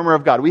at the armor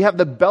of God, we have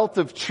the belt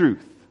of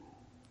truth.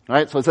 All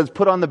right, so it says,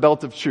 put on the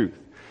belt of truth.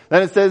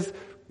 Then it says,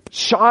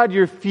 shod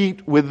your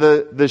feet with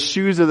the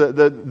shoes of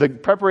the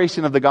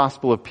preparation of the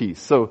gospel of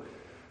peace. So,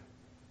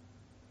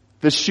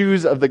 the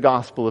shoes of the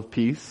gospel of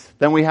peace.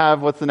 Then we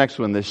have, what's the next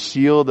one? The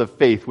shield of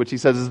faith, which he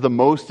says is the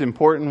most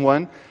important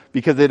one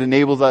because it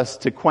enables us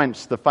to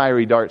quench the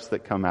fiery darts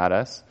that come at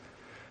us.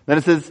 Then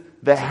it says,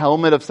 the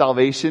helmet of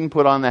salvation,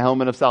 put on the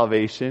helmet of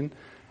salvation.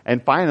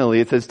 And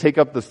finally, it says, take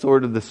up the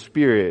sword of the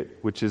Spirit,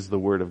 which is the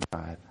word of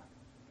God.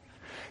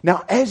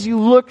 Now, as you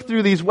look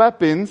through these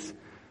weapons,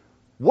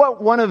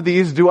 what one of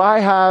these do I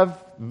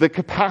have the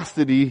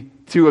capacity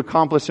to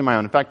accomplish in my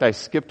own? In fact, I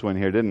skipped one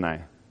here, didn't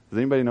I? Does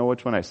anybody know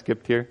which one I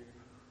skipped here?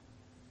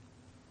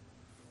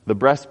 The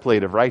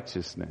breastplate of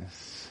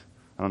righteousness.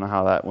 I don't know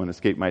how that one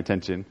escaped my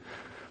attention.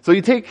 So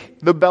you take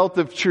the belt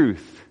of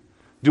truth.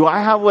 Do I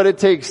have what it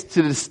takes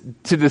to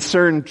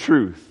discern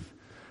truth?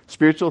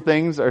 Spiritual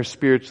things are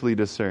spiritually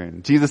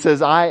discerned. Jesus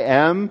says, I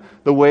am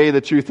the way, the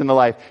truth, and the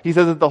life. He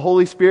says that the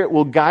Holy Spirit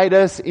will guide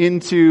us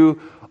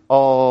into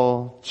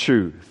all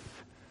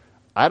truth.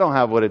 I don't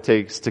have what it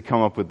takes to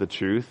come up with the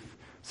truth,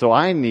 so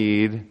I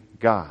need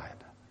God.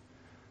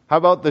 How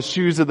about the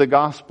shoes of the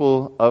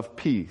gospel of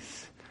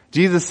peace?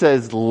 Jesus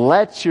says,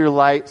 let your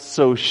light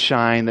so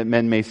shine that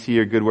men may see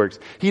your good works.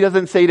 He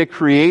doesn't say to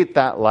create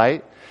that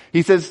light.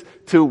 He says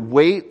to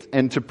wait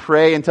and to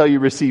pray until you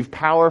receive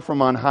power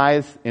from on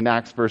high in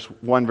Acts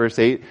 1 verse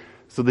 8,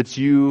 so that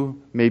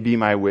you may be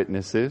my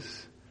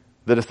witnesses.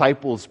 The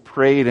disciples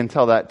prayed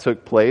until that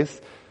took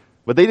place.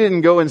 But they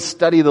didn't go and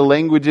study the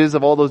languages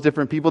of all those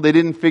different people. They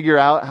didn't figure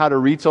out how to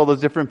reach all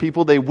those different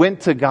people. They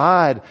went to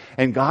God,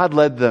 and God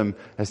led them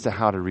as to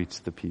how to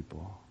reach the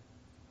people.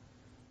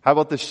 How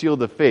about the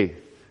shield of faith?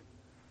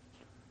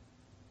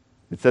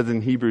 It says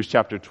in Hebrews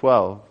chapter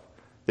 12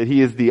 that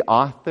He is the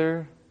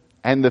author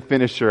and the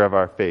finisher of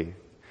our faith.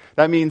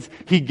 That means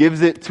He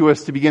gives it to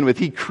us to begin with.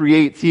 He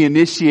creates, He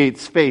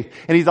initiates faith.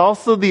 And He's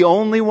also the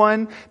only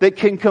one that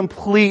can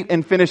complete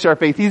and finish our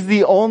faith. He's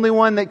the only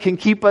one that can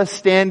keep us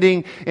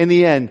standing in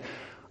the end.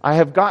 I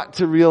have got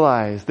to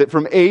realize that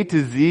from A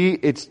to Z,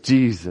 it's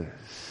Jesus.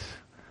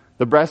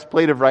 The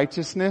breastplate of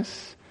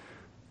righteousness,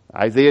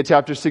 Isaiah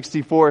chapter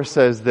 64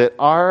 says that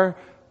our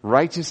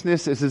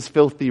righteousness is as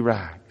filthy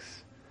rags.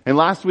 And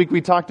last week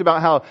we talked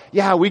about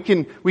how, we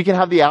can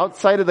have the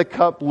outside of the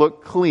cup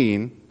look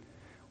clean.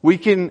 We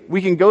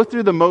can go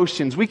through the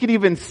motions. We can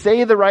even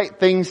say the right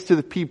things to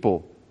the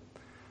people.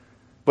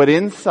 But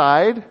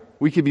inside,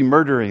 we could be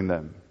murdering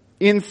them.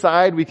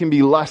 Inside, we can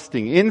be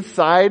lusting.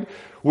 Inside,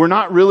 we're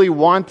not really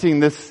wanting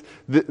this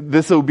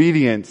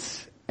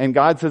obedience. And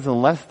God says,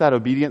 unless that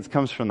obedience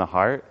comes from the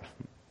heart,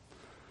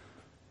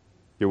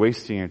 you're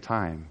wasting your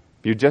time.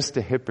 You're just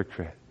a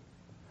hypocrite.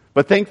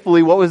 But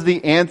thankfully, what was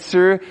the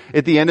answer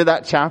at the end of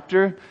that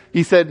chapter?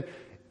 He said,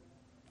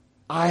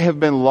 I have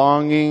been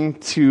longing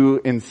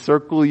to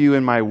encircle you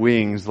in my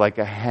wings like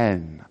a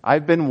hen.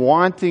 I've been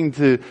wanting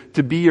to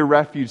be your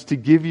refuge, to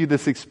give you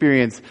this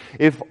experience.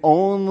 If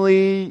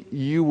only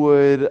you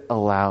would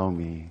allow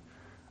me,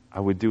 I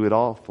would do it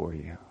all for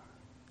you.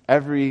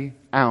 Every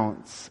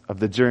ounce of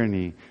the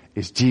journey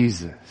is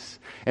Jesus.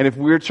 And if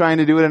we're trying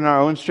to do it in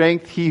our own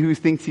strength, he who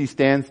thinks he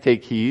stands,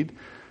 take heed,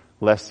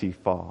 lest he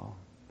fall.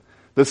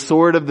 The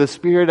sword of the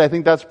Spirit, I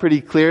think that's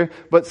pretty clear.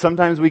 But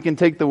sometimes we can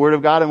take the Word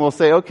of God and we'll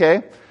say,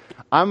 okay,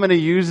 I'm going to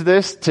use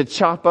this to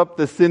chop up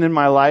the sin in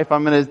my life.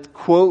 I'm going to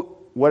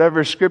quote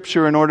whatever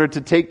scripture in order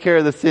to take care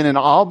of the sin, and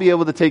I'll be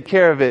able to take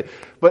care of it.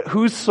 But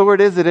whose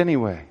sword is it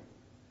anyway?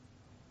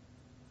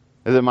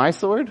 Is it my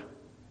sword?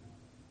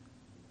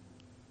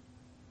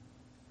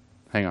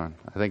 Hang on.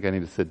 I think I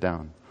need to sit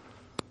down.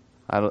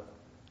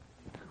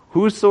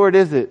 Whose sword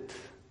is it?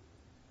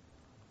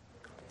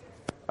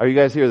 Are you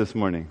guys here this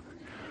morning?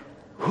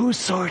 Whose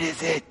sword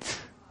is it?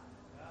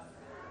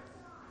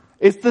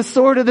 It's the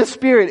sword of the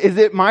Spirit. Is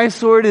it my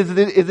sword? Is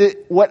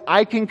it what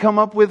I can come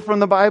up with from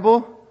the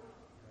Bible?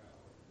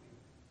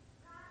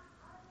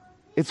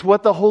 It's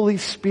what the Holy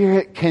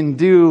Spirit can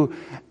do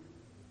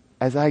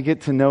as I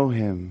get to know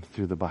Him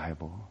through the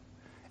Bible.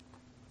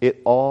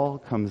 It all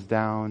comes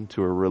down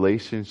to a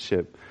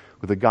relationship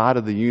with the God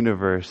of the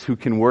universe who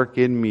can work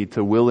in me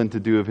to will and to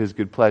do of His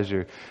good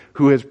pleasure,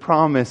 who has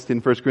promised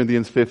in 1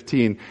 Corinthians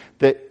 15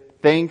 that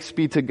thanks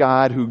be to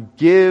God who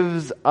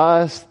gives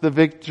us the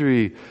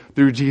victory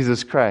through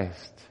Jesus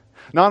Christ.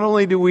 Not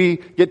only do we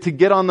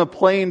get on the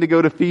plane to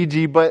go to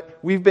Fiji, but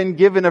we've been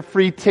given a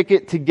free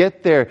ticket to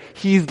get there.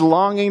 He's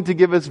longing to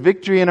give us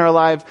victory in our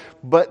lives.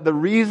 But the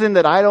reason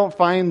that I don't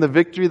find the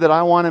victory that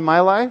I want in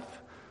my life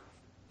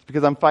is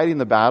because I'm fighting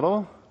the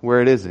battle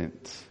where it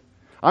isn't.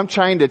 I'm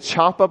trying to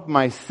chop up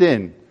my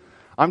sin.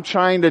 I'm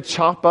trying to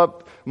chop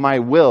up my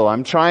will.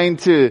 I'm trying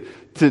to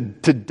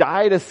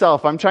die to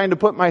self. I'm trying to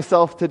put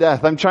myself to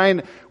death.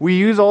 We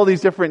use all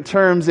these different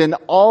terms, and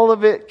all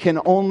of it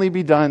can only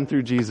be done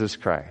through Jesus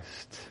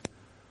Christ.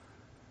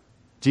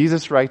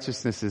 Jesus'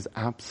 righteousness is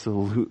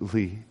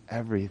absolutely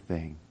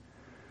everything.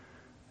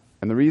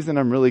 And the reason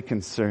I'm really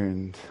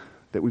concerned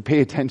that we pay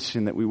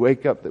attention, that we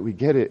wake up, that we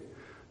get it,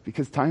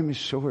 because time is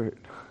short.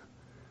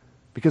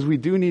 Because we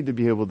do need to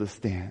be able to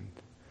stand.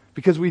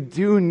 Because we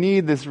do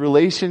need this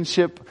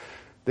relationship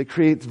that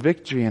creates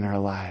victory in our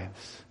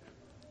lives.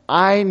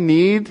 I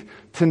need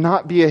to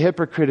not be a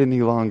hypocrite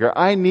any longer.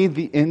 I need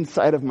the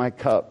inside of my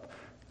cup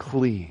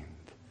cleaned.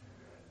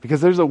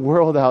 Because there's a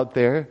world out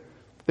there.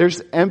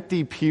 There's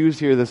empty pews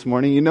here this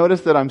morning. You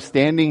notice that I'm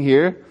standing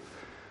here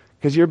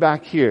because you're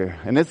back here.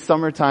 And it's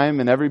summertime,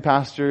 and every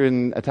pastor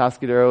in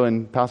Atascadero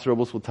and Pastor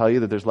Robles will tell you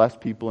that there's less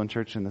people in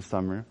church in the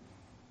summer.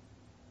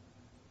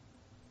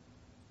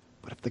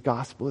 But if the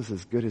gospel is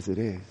as good as it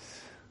is,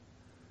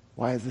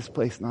 why is this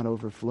place not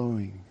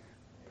overflowing?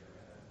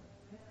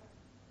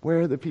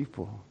 Where are the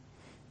people?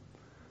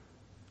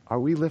 Are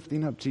we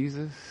lifting up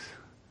Jesus?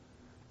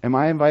 Am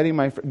I inviting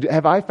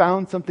have I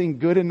found something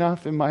good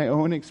enough in my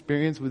own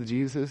experience with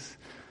Jesus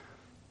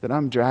that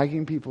I'm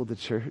dragging people to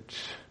church?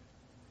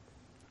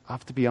 I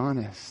have to be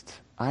honest.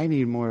 I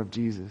need more of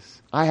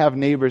Jesus. I have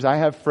neighbors, I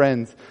have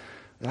friends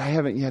that I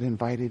haven't yet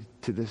invited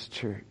to this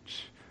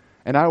church.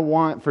 And I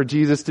want for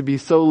Jesus to be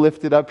so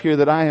lifted up here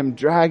that I am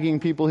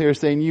dragging people here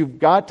saying, you've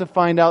got to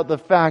find out the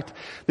fact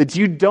that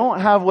you don't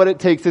have what it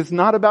takes. It's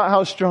not about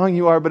how strong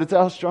you are, but it's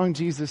how strong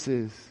Jesus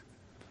is.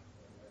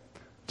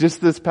 Just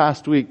this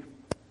past week,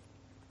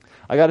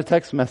 I got a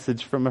text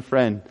message from a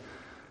friend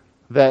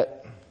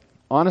that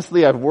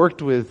honestly I've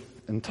worked with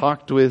and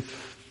talked with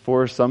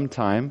for some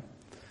time.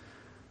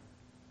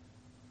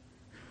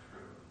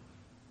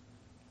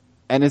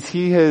 And as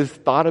he has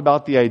thought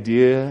about the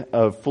idea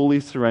of fully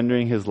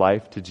surrendering his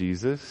life to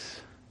Jesus,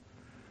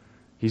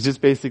 he's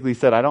just basically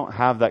said, I don't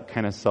have that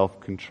kind of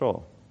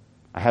self-control.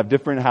 I have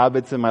different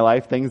habits in my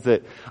life, things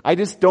that I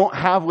just don't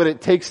have what it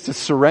takes to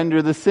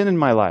surrender the sin in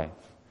my life.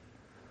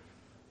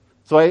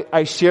 So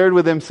I shared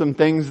with him some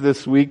things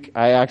this week.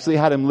 I actually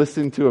had him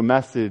listen to a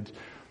message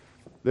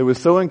that was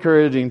so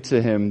encouraging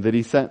to him that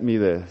he sent me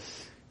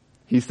this.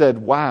 He said,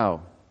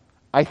 "Wow,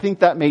 I think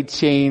that may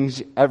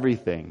change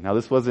everything." Now,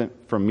 this wasn't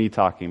from me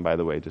talking, by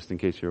the way, just in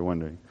case you were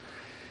wondering.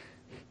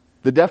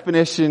 "The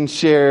definition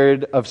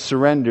shared of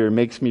surrender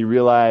makes me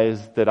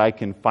realize that I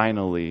can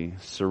finally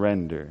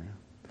surrender.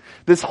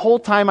 This whole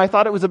time I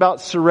thought it was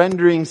about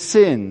surrendering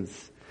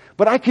sins.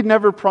 But I could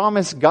never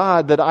promise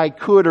God that I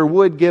could or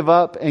would give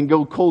up and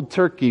go cold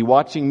turkey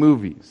watching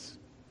movies.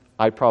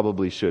 I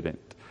probably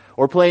shouldn't.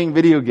 Or playing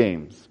video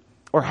games.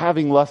 Or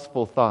having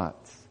lustful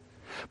thoughts.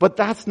 But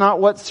that's not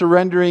what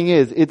surrendering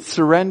is. It's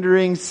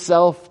surrendering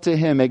self to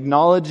Him,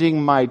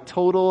 acknowledging my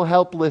total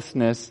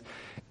helplessness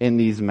in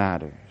these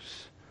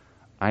matters.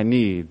 I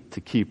need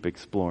to keep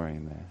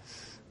exploring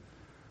this."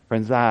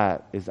 Friends,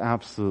 that is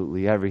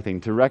absolutely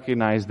everything. To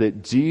recognize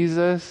that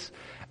Jesus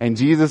and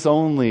Jesus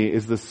only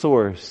is the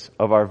source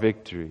of our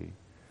victory.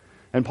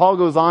 And Paul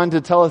goes on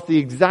to tell us the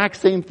exact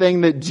same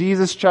thing that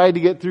Jesus tried to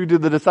get through to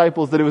the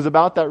disciples, that it was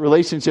about that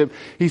relationship.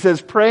 He says,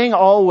 "Praying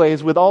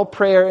always with all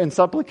prayer and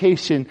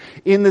supplication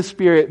in the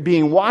Spirit,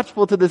 being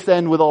watchful to this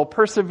end with all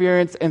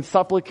perseverance and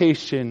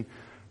supplication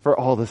for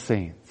all the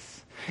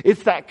saints."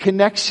 It's that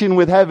connection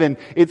with heaven.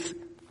 It's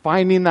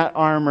finding that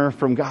armor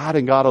from God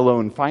and God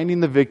alone,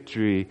 finding the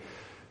victory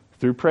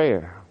through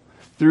prayer.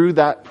 Through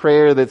that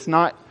prayer that's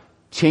not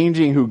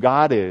changing who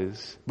God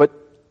is, but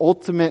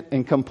ultimate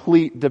and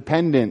complete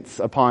dependence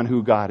upon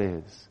who God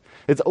is.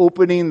 It's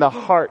opening the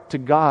heart to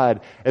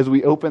God as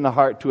we open the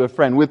heart to a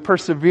friend, with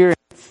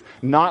perseverance,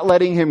 not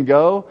letting Him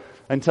go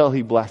until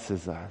He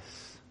blesses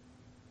us.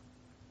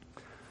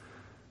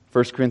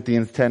 1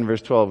 Corinthians 10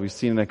 verse 12, we've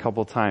seen it a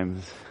couple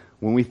times.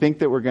 When we think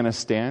that we're going to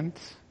stand,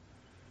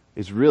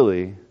 is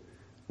really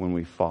when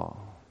we fall.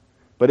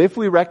 But if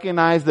we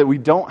recognize that we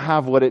don't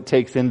have what it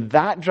takes, and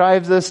that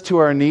drives us to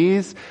our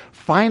knees,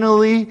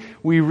 finally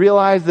we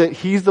realize that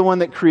He's the one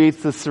that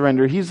creates the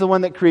surrender. He's the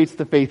one that creates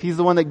the faith. He's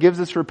the one that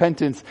gives us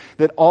repentance,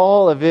 that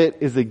all of it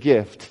is a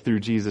gift through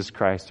Jesus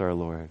Christ our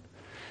Lord.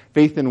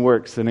 Faith and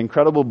Works, an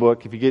incredible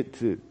book. If you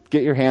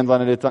get your hands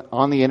on it, it's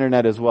on the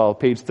internet as well.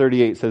 Page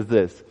 38 says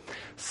this: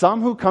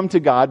 "Some who come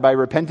to God by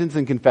repentance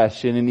and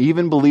confession and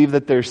even believe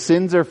that their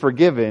sins are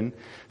forgiven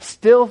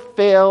still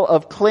fail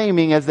of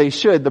claiming as they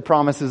should the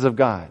promises of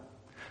God."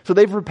 So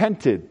they've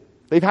repented.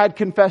 They've had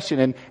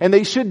confession and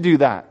they should do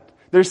that.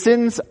 Their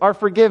sins are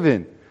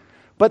forgiven.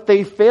 But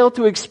they fail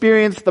to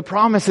experience the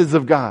promises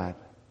of God.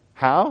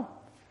 How?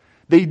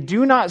 They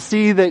do not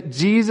see that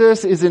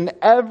Jesus is an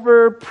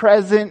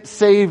ever-present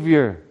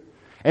Savior.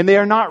 And they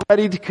are not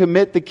ready to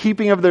commit the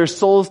keeping of their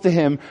souls to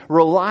Him,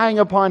 relying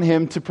upon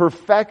Him to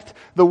perfect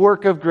the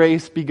work of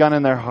grace begun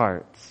in their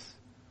hearts.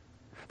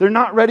 They're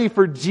not ready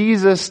for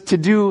Jesus to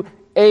do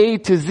A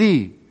to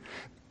Z.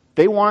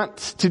 They want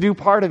to do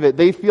part of it.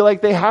 They feel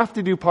like they have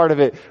to do part of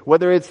it,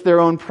 whether it's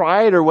their own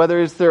pride or whether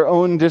it's their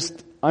own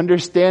just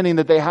understanding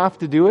that they have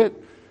to do it.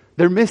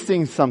 They're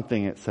missing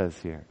something, it says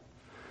here.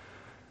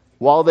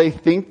 While they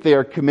think they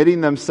are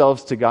committing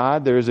themselves to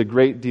God, there is a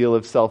great deal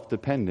of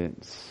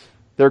self-dependence.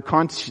 There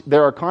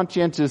are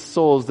conscientious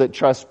souls that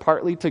trust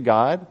partly to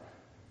God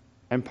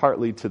and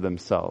partly to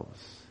themselves.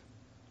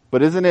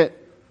 But isn't it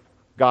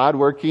God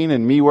working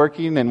and me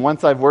working, and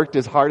once I've worked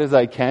as hard as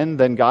I can,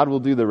 then God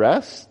will do the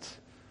rest?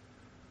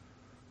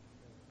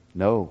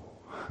 No.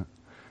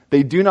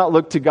 They do not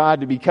look to God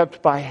to be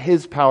kept by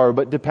His power,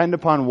 but depend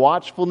upon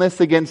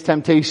watchfulness against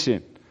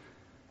temptation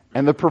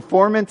and the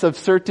performance of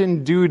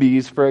certain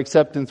duties for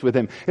acceptance with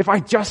Him. If I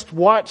just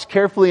watch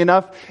carefully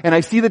enough and I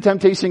see the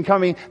temptation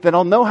coming, then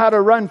I'll know how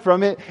to run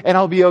from it and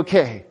I'll be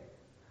okay.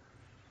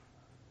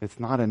 It's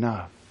not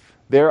enough.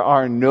 There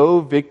are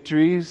no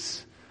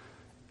victories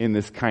in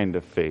this kind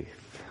of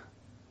faith.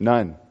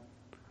 None.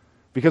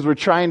 Because we're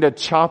trying to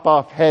chop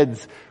off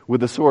heads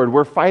with a sword.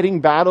 We're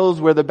fighting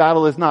battles where the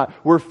battle is not.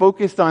 We're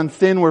focused on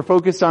sin, we're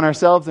focused on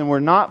ourselves, and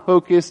we're not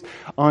focused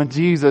on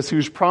Jesus,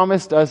 who's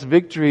promised us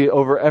victory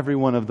over every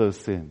one of those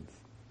sins.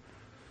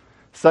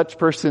 Such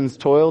persons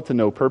toil to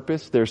no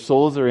purpose. Their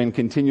souls are in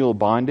continual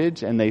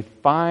bondage, and they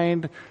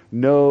find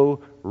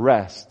no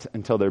rest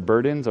until their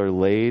burdens are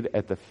laid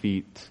at the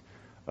feet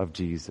of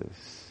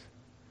Jesus.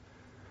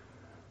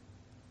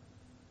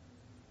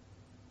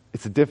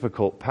 It's a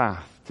difficult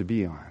path to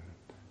be on.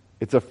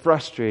 It's a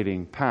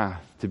frustrating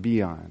path to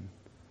be on.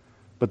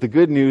 But the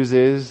good news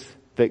is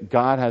that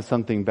God has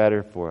something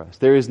better for us.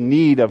 There is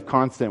need of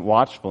constant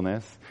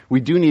watchfulness. We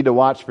do need to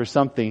watch for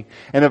something,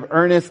 and of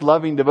earnest,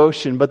 loving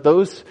devotion. But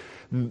those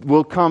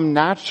will come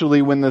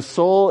naturally when the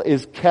soul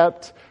is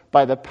kept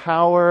by the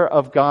power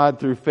of God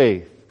through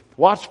faith.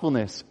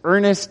 Watchfulness,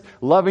 earnest,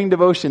 loving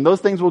devotion.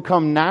 Those things will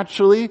come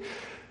naturally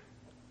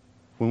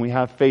when we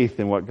have faith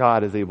in what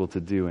God is able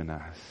to do in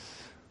us.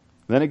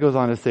 Then it goes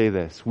on to say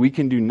this: we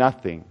can do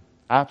nothing,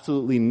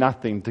 absolutely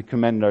nothing, to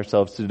commend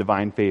ourselves to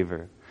divine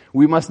favor.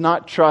 We must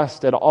not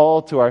trust at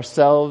all to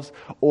ourselves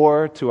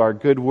or to our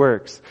good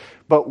works.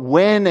 But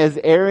when, as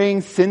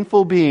erring,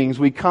 sinful beings,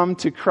 we come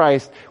to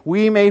Christ,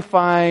 we may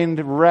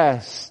find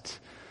rest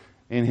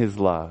in His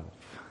love.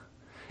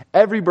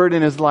 Every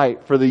burden is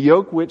light, for the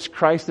yoke which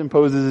Christ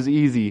imposes is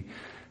easy.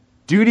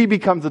 Duty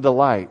becomes a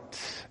delight,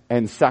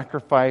 and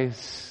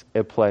sacrifice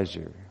a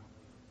pleasure.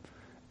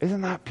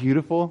 Isn't that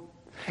beautiful?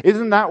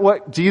 Isn't that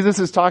what Jesus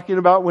is talking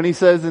about when he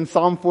says in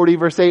Psalm 40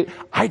 verse 8,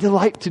 I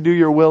delight to do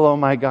your will, O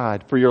my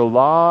God, for your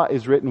law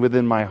is written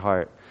within my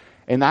heart.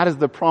 And that is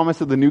the promise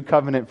of the new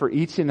covenant for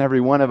each and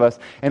every one of us.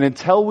 And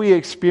until we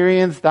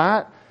experience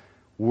that,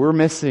 we're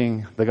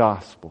missing the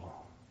gospel.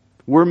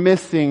 We're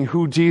missing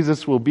who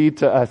Jesus will be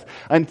to us.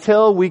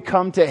 Until we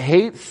come to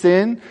hate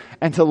sin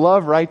and to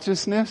love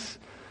righteousness,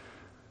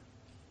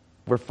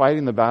 we're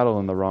fighting the battle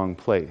in the wrong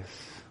place.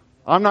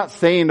 I'm not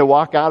saying to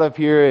walk out of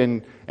here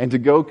and to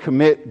go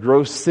commit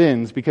gross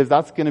sins, because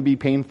that's going to be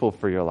painful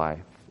for your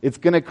life. It's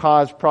going to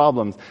cause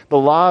problems. The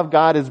law of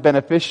God is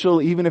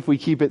beneficial even if we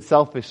keep it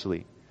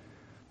selfishly.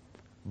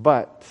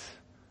 But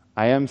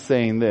I am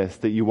saying this,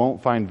 that you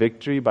won't find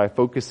victory by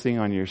focusing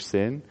on your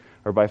sin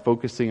or by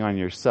focusing on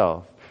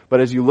yourself. But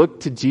as you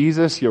look to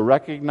Jesus, you'll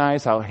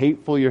recognize how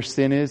hateful your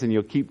sin is, and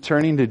you'll keep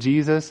turning to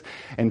Jesus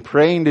and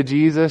praying to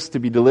Jesus to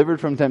be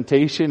delivered from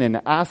temptation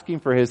and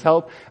asking for his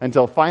help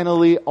until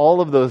finally all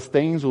of those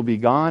things will be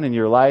gone in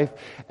your life,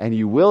 and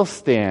you will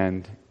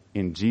stand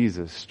in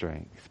Jesus'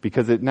 strength,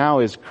 because it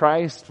now is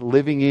Christ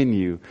living in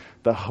you,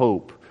 the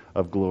hope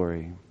of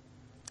glory.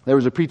 There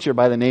was a preacher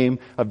by the name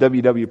of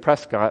W.W.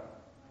 Prescott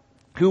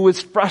who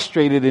was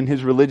frustrated in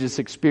his religious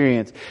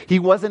experience. He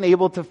wasn't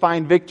able to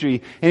find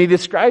victory, and he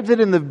describes it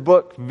in the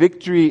book,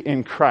 Victory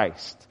in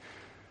Christ.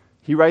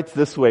 He writes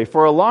this way,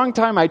 for a long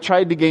time I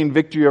tried to gain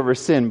victory over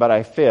sin, but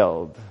I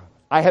failed.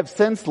 I have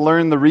since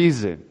learned the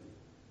reason.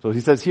 So he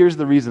says, here's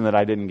the reason that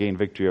I didn't gain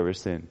victory over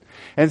sin.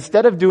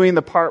 Instead of doing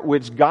the part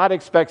which God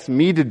expects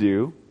me to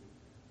do,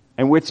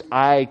 and which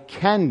I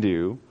can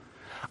do,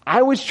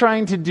 I was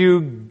trying to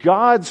do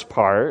God's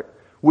part,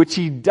 which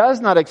he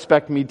does not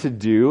expect me to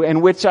do,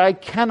 and which I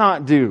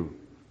cannot do.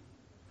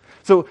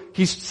 So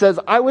he says,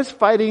 I was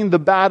fighting the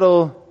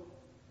battle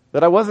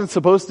that I wasn't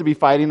supposed to be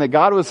fighting, that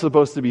God was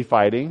supposed to be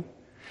fighting,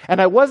 and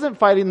I wasn't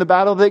fighting the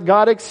battle that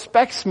God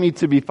expects me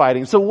to be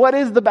fighting. So what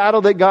is the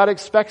battle that God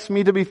expects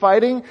me to be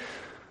fighting?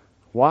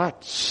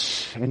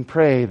 Watch and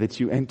pray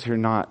that you enter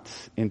not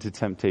into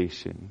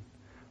temptation.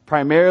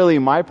 Primarily,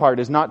 my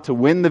part is not to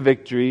win the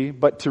victory,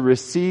 but to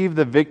receive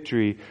the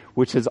victory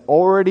which has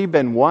already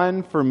been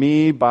won for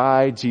me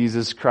by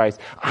Jesus Christ.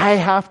 I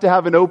have to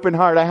have an open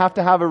heart. I have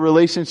to have a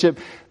relationship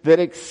that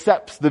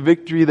accepts the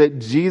victory that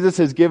Jesus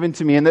has given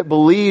to me, and that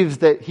believes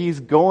that he's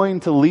going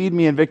to lead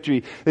me in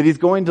victory, that he's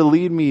going to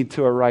lead me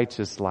to a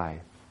righteous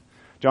life.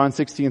 John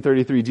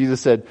 16:33,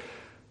 Jesus said,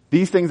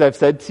 these things I've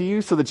said to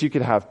you so that you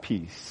could have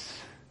peace.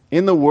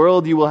 In the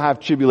world you will have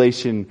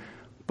tribulation,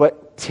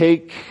 but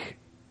take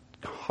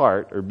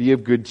heart, or be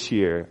of good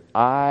cheer.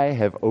 I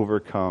have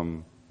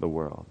overcome the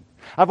world.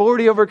 I've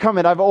already overcome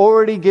it. I've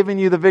already given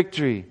you the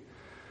victory.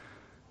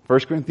 1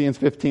 Corinthians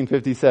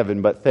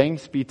 15:57, but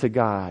thanks be to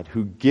God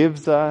who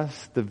gives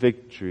us the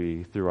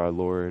victory through our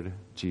Lord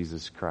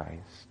Jesus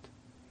Christ.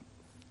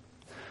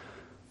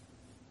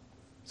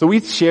 So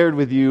we shared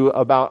with you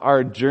about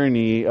our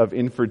journey of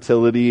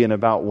infertility and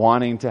about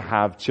wanting to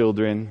have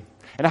children.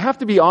 And I have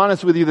to be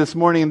honest with you this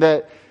morning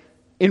that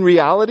in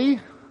reality,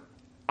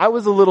 I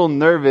was a little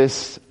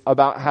nervous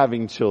about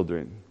having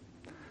children.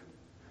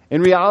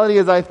 In reality,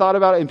 as I thought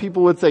about it, and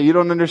people would say, you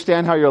don't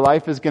understand how your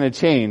life is going to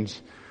change.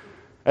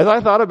 As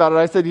I thought about it,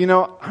 I said,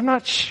 I'm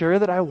not sure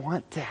that I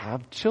want to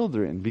have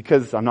children,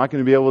 because I'm not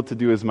going to be able to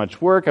do as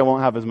much work. I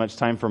won't have as much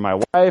time for my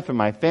wife and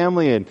my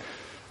family.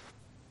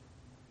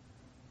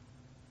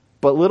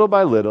 But little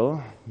by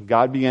little,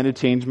 God began to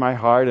change my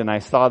heart, and I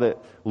saw that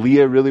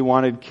Leah really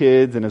wanted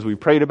kids. And as we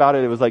prayed about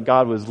it, it was like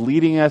God was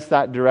leading us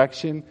that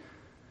direction.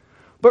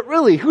 But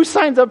really, who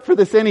signs up for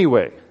this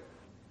anyway?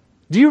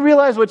 Do you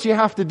realize what you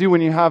have to do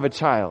when you have a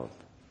child?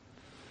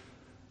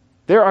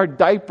 There are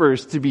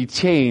diapers to be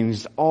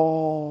changed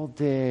all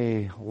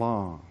day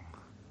long.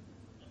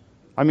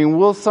 I mean,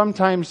 we'll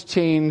sometimes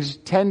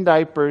change 10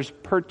 diapers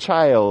per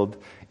child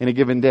in a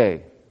given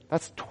day.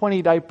 That's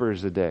 20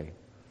 diapers a day.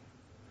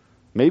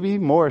 Maybe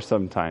more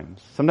sometimes.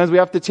 Sometimes we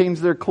have to change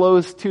their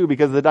clothes too,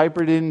 because the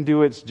diaper didn't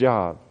do its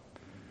job.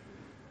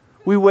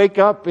 We wake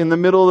up in the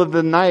middle of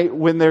the night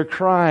when they're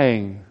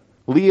crying.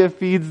 Leah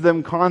feeds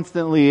them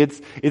constantly.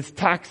 It's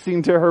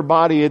taxing to her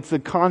body. It's a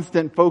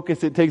constant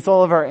focus. It takes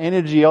all of our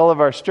energy, all of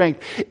our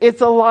strength.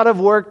 It's a lot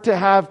of work to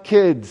have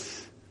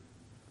kids.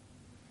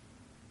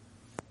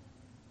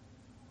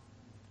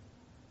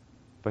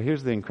 But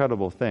here's the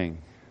incredible thing.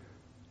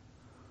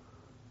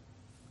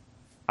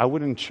 I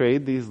wouldn't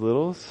trade these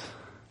littles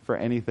for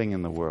anything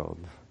in the world.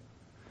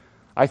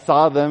 I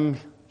saw them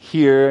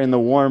here in the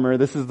warmer.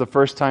 This is the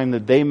first time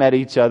that they met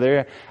each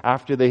other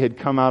after they had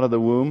come out of the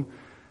womb.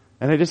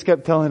 And I just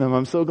kept telling them,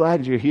 I'm so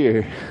glad you're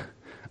here.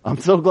 I'm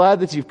so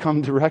glad that you've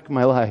come to wreck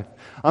my life.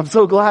 I'm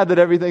so glad that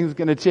everything's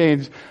going to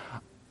change.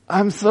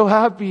 I'm so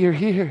happy you're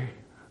here.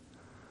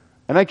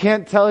 And I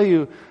can't tell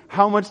you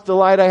how much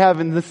delight I have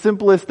in the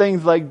simplest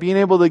things, like being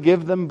able to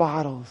give them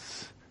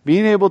bottles,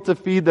 being able to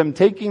feed them,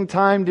 taking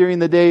time during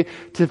the day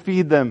to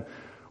feed them.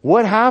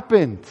 What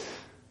happened?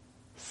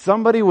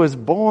 Somebody was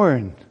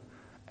born,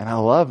 and I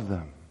love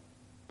them.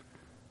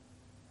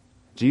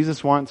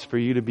 Jesus wants for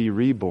you to be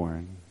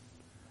reborn.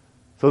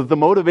 So that the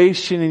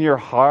motivation in your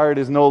heart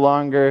is no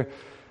longer,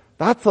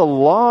 that's a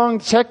long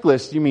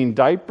checklist. You mean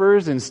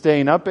diapers and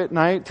staying up at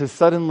night, to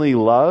suddenly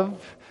love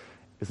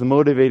is the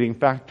motivating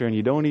factor, and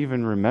you don't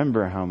even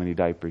remember how many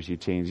diapers you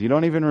changed. You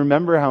don't even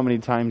remember how many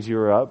times you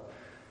were up,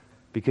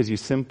 because you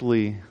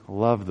simply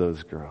love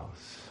those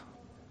girls.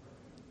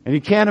 And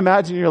you can't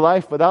imagine your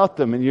life without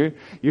them, and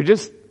you're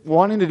just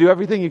wanting to do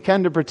everything you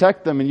can to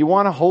protect them, and you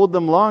want to hold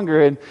them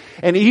longer.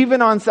 And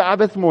even on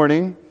Sabbath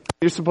morning,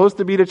 you're supposed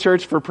to be to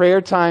church for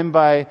prayer time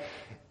by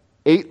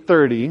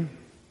 8:30,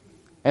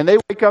 and they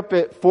wake up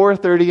at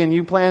 4:30, and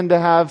you plan to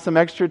have some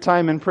extra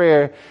time in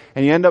prayer,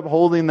 and you end up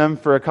holding them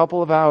for a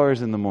couple of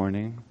hours in the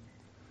morning.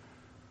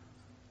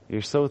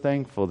 You're so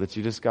thankful that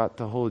you just got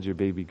to hold your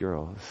baby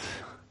girls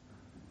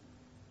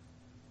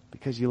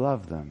because you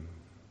love them.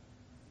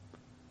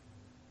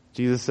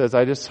 Jesus says,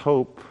 I just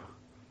hope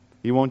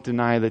you won't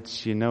deny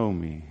that you know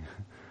me.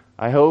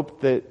 I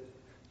hope that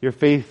your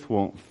faith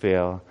won't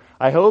fail.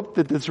 I hope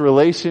that this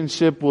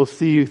relationship will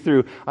see you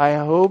through. I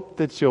hope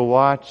that you'll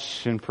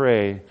watch and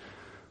pray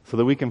so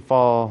that we can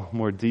fall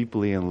more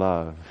deeply in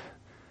love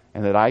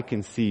and that I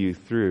can see you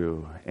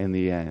through in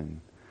the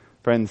end.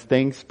 Friends,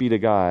 thanks be to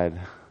God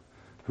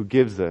who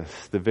gives us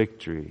the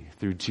victory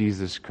through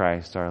Jesus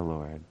Christ our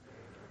Lord.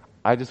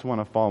 I just want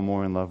to fall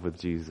more in love with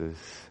Jesus.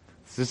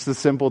 It's just a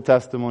simple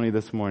testimony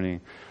this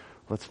morning.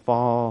 Let's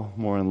fall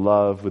more in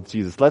love with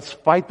Jesus. Let's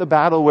fight the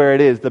battle where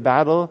it is. The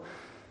battle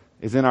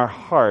is in our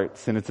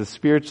hearts, and it's a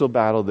spiritual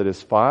battle that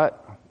is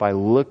fought by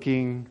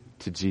looking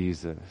to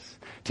Jesus.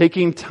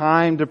 Taking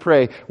time to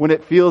pray when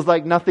it feels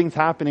like nothing's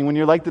happening, when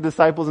you're like the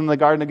disciples in the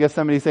Garden of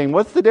Gethsemane saying,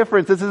 what's the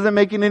difference? This isn't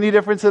making any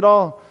difference at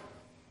all.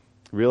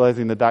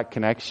 Realizing that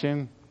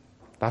connection,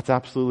 that's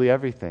absolutely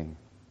everything.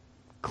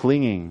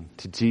 Clinging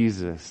to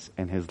Jesus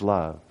and His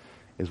love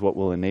is what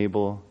will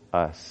enable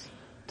us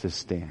to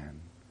stand.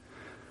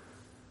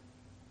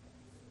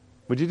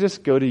 Would you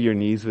just go to your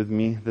knees with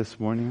me this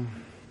morning?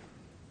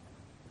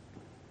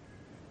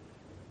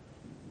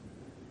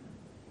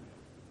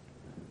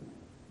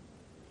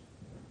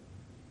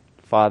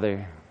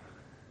 Father,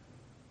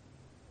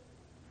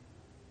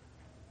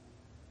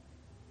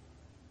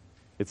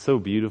 it's so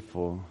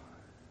beautiful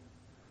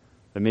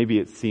that maybe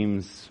it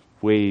seems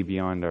way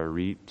beyond our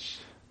reach.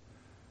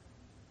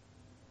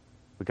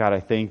 But God, I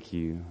thank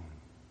you.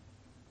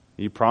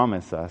 You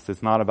promise us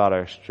it's not about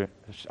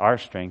our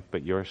strength,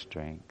 but your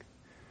strength.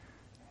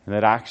 And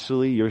that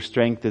actually your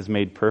strength is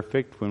made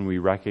perfect when we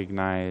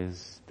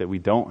recognize that we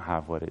don't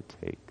have what it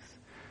takes.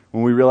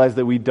 When we realize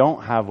that we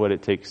don't have what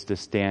it takes to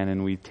stand,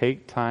 and we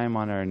take time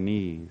on our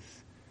knees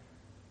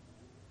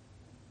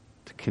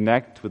to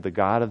connect with the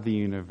God of the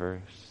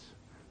universe,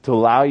 to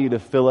allow you to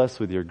fill us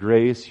with your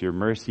grace, your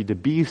mercy, to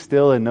be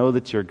still and know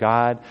that you're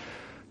God,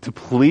 to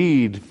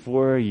plead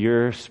for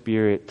your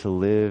Spirit to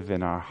live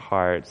in our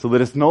hearts, so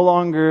that it's no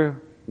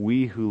longer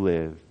we who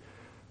live,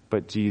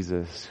 but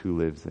Jesus who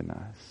lives in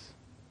us.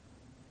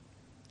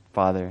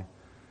 Father,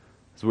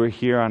 as we're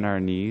here on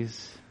our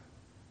knees,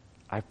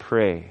 I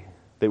pray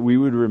that we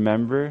would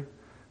remember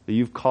that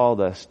you've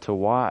called us to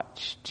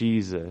watch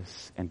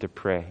Jesus and to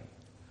pray.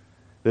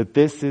 That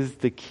this is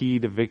the key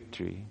to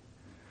victory.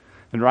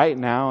 And right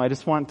now, I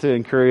just want to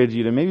encourage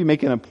you to maybe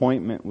make an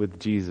appointment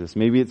with Jesus.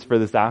 Maybe it's for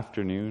this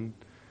afternoon.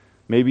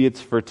 Maybe it's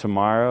for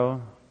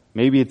tomorrow.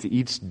 Maybe it's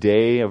each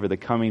day over the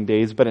coming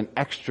days, but an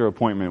extra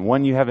appointment,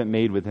 one you haven't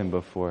made with Him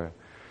before.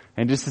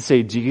 And just to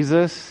say,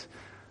 Jesus,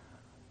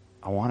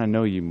 I want to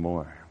know you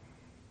more.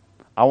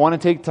 I want to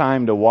take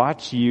time to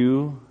watch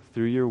you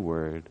through your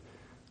word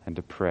and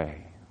to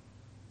pray.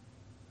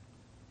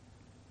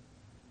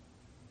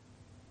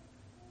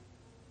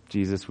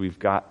 Jesus, we've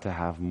got to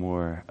have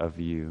more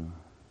of you.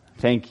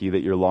 Thank you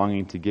that you're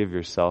longing to give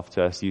yourself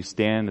to us. You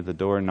stand at the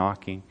door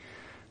knocking,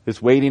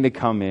 just waiting to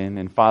come in.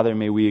 And Father,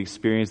 may we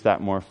experience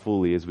that more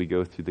fully as we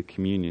go through the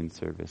communion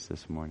service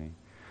this morning.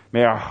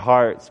 May our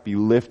hearts be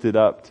lifted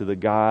up to the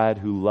God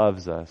who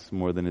loves us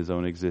more than His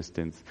own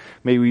existence.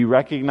 May we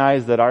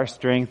recognize that our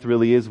strength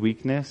really is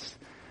weakness,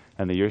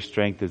 and that your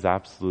strength is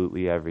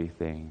absolutely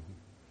everything.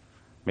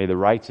 May the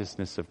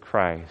righteousness of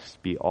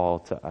Christ be all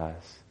to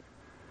us.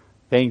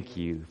 Thank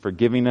you for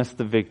giving us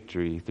the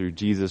victory through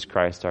Jesus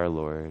Christ our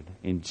Lord.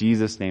 In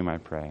Jesus' name I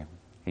pray.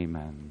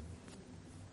 Amen.